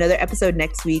will have another episode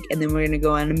next week, and then we're going to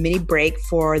go on a mini break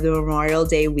for the Memorial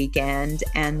Day weekend,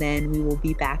 and then we will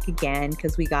be back again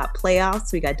because we got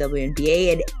playoffs, we got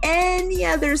WNBA, and any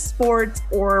other sports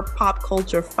or pop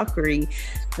culture fuckery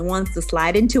that wants to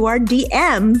slide into our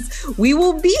DMs. We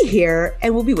will be here,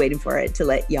 and we'll be waiting for it to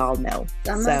let y'all know.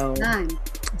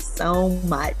 So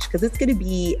much, because it's going to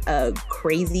be a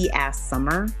crazy ass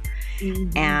summer.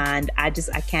 Mm-hmm. And I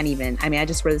can't even, I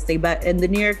just read this thing about in the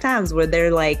New York Times where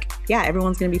they're like, yeah,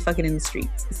 everyone's going to be fucking in the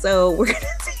streets. So we're going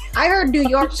to see. I heard New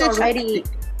York's already,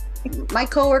 my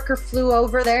coworker flew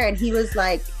over there and he was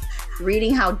like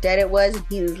reading how dead it was. And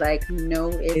he was like, no,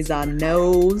 it's on.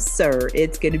 No, sir.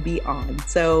 It's going to be on.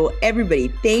 So everybody,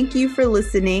 thank you for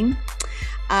listening.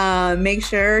 Make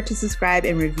sure to subscribe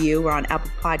and review. We're on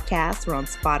Apple Podcasts. We're on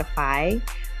Spotify.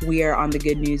 We are on the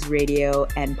Good News Radio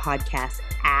and Podcast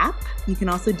app. You can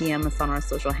also DM us on our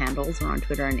social handles. We're on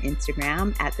Twitter and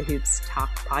Instagram at The Hoops Talk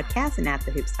Podcast and at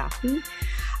The Hoops Talking.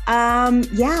 And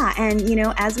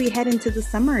as we head into the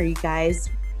summer, you guys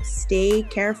stay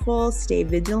careful, stay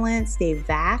vigilant, stay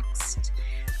vaxxed,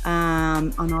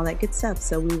 on all that good stuff.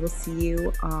 So we will see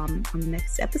you on the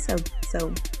next episode.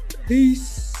 So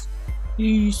peace.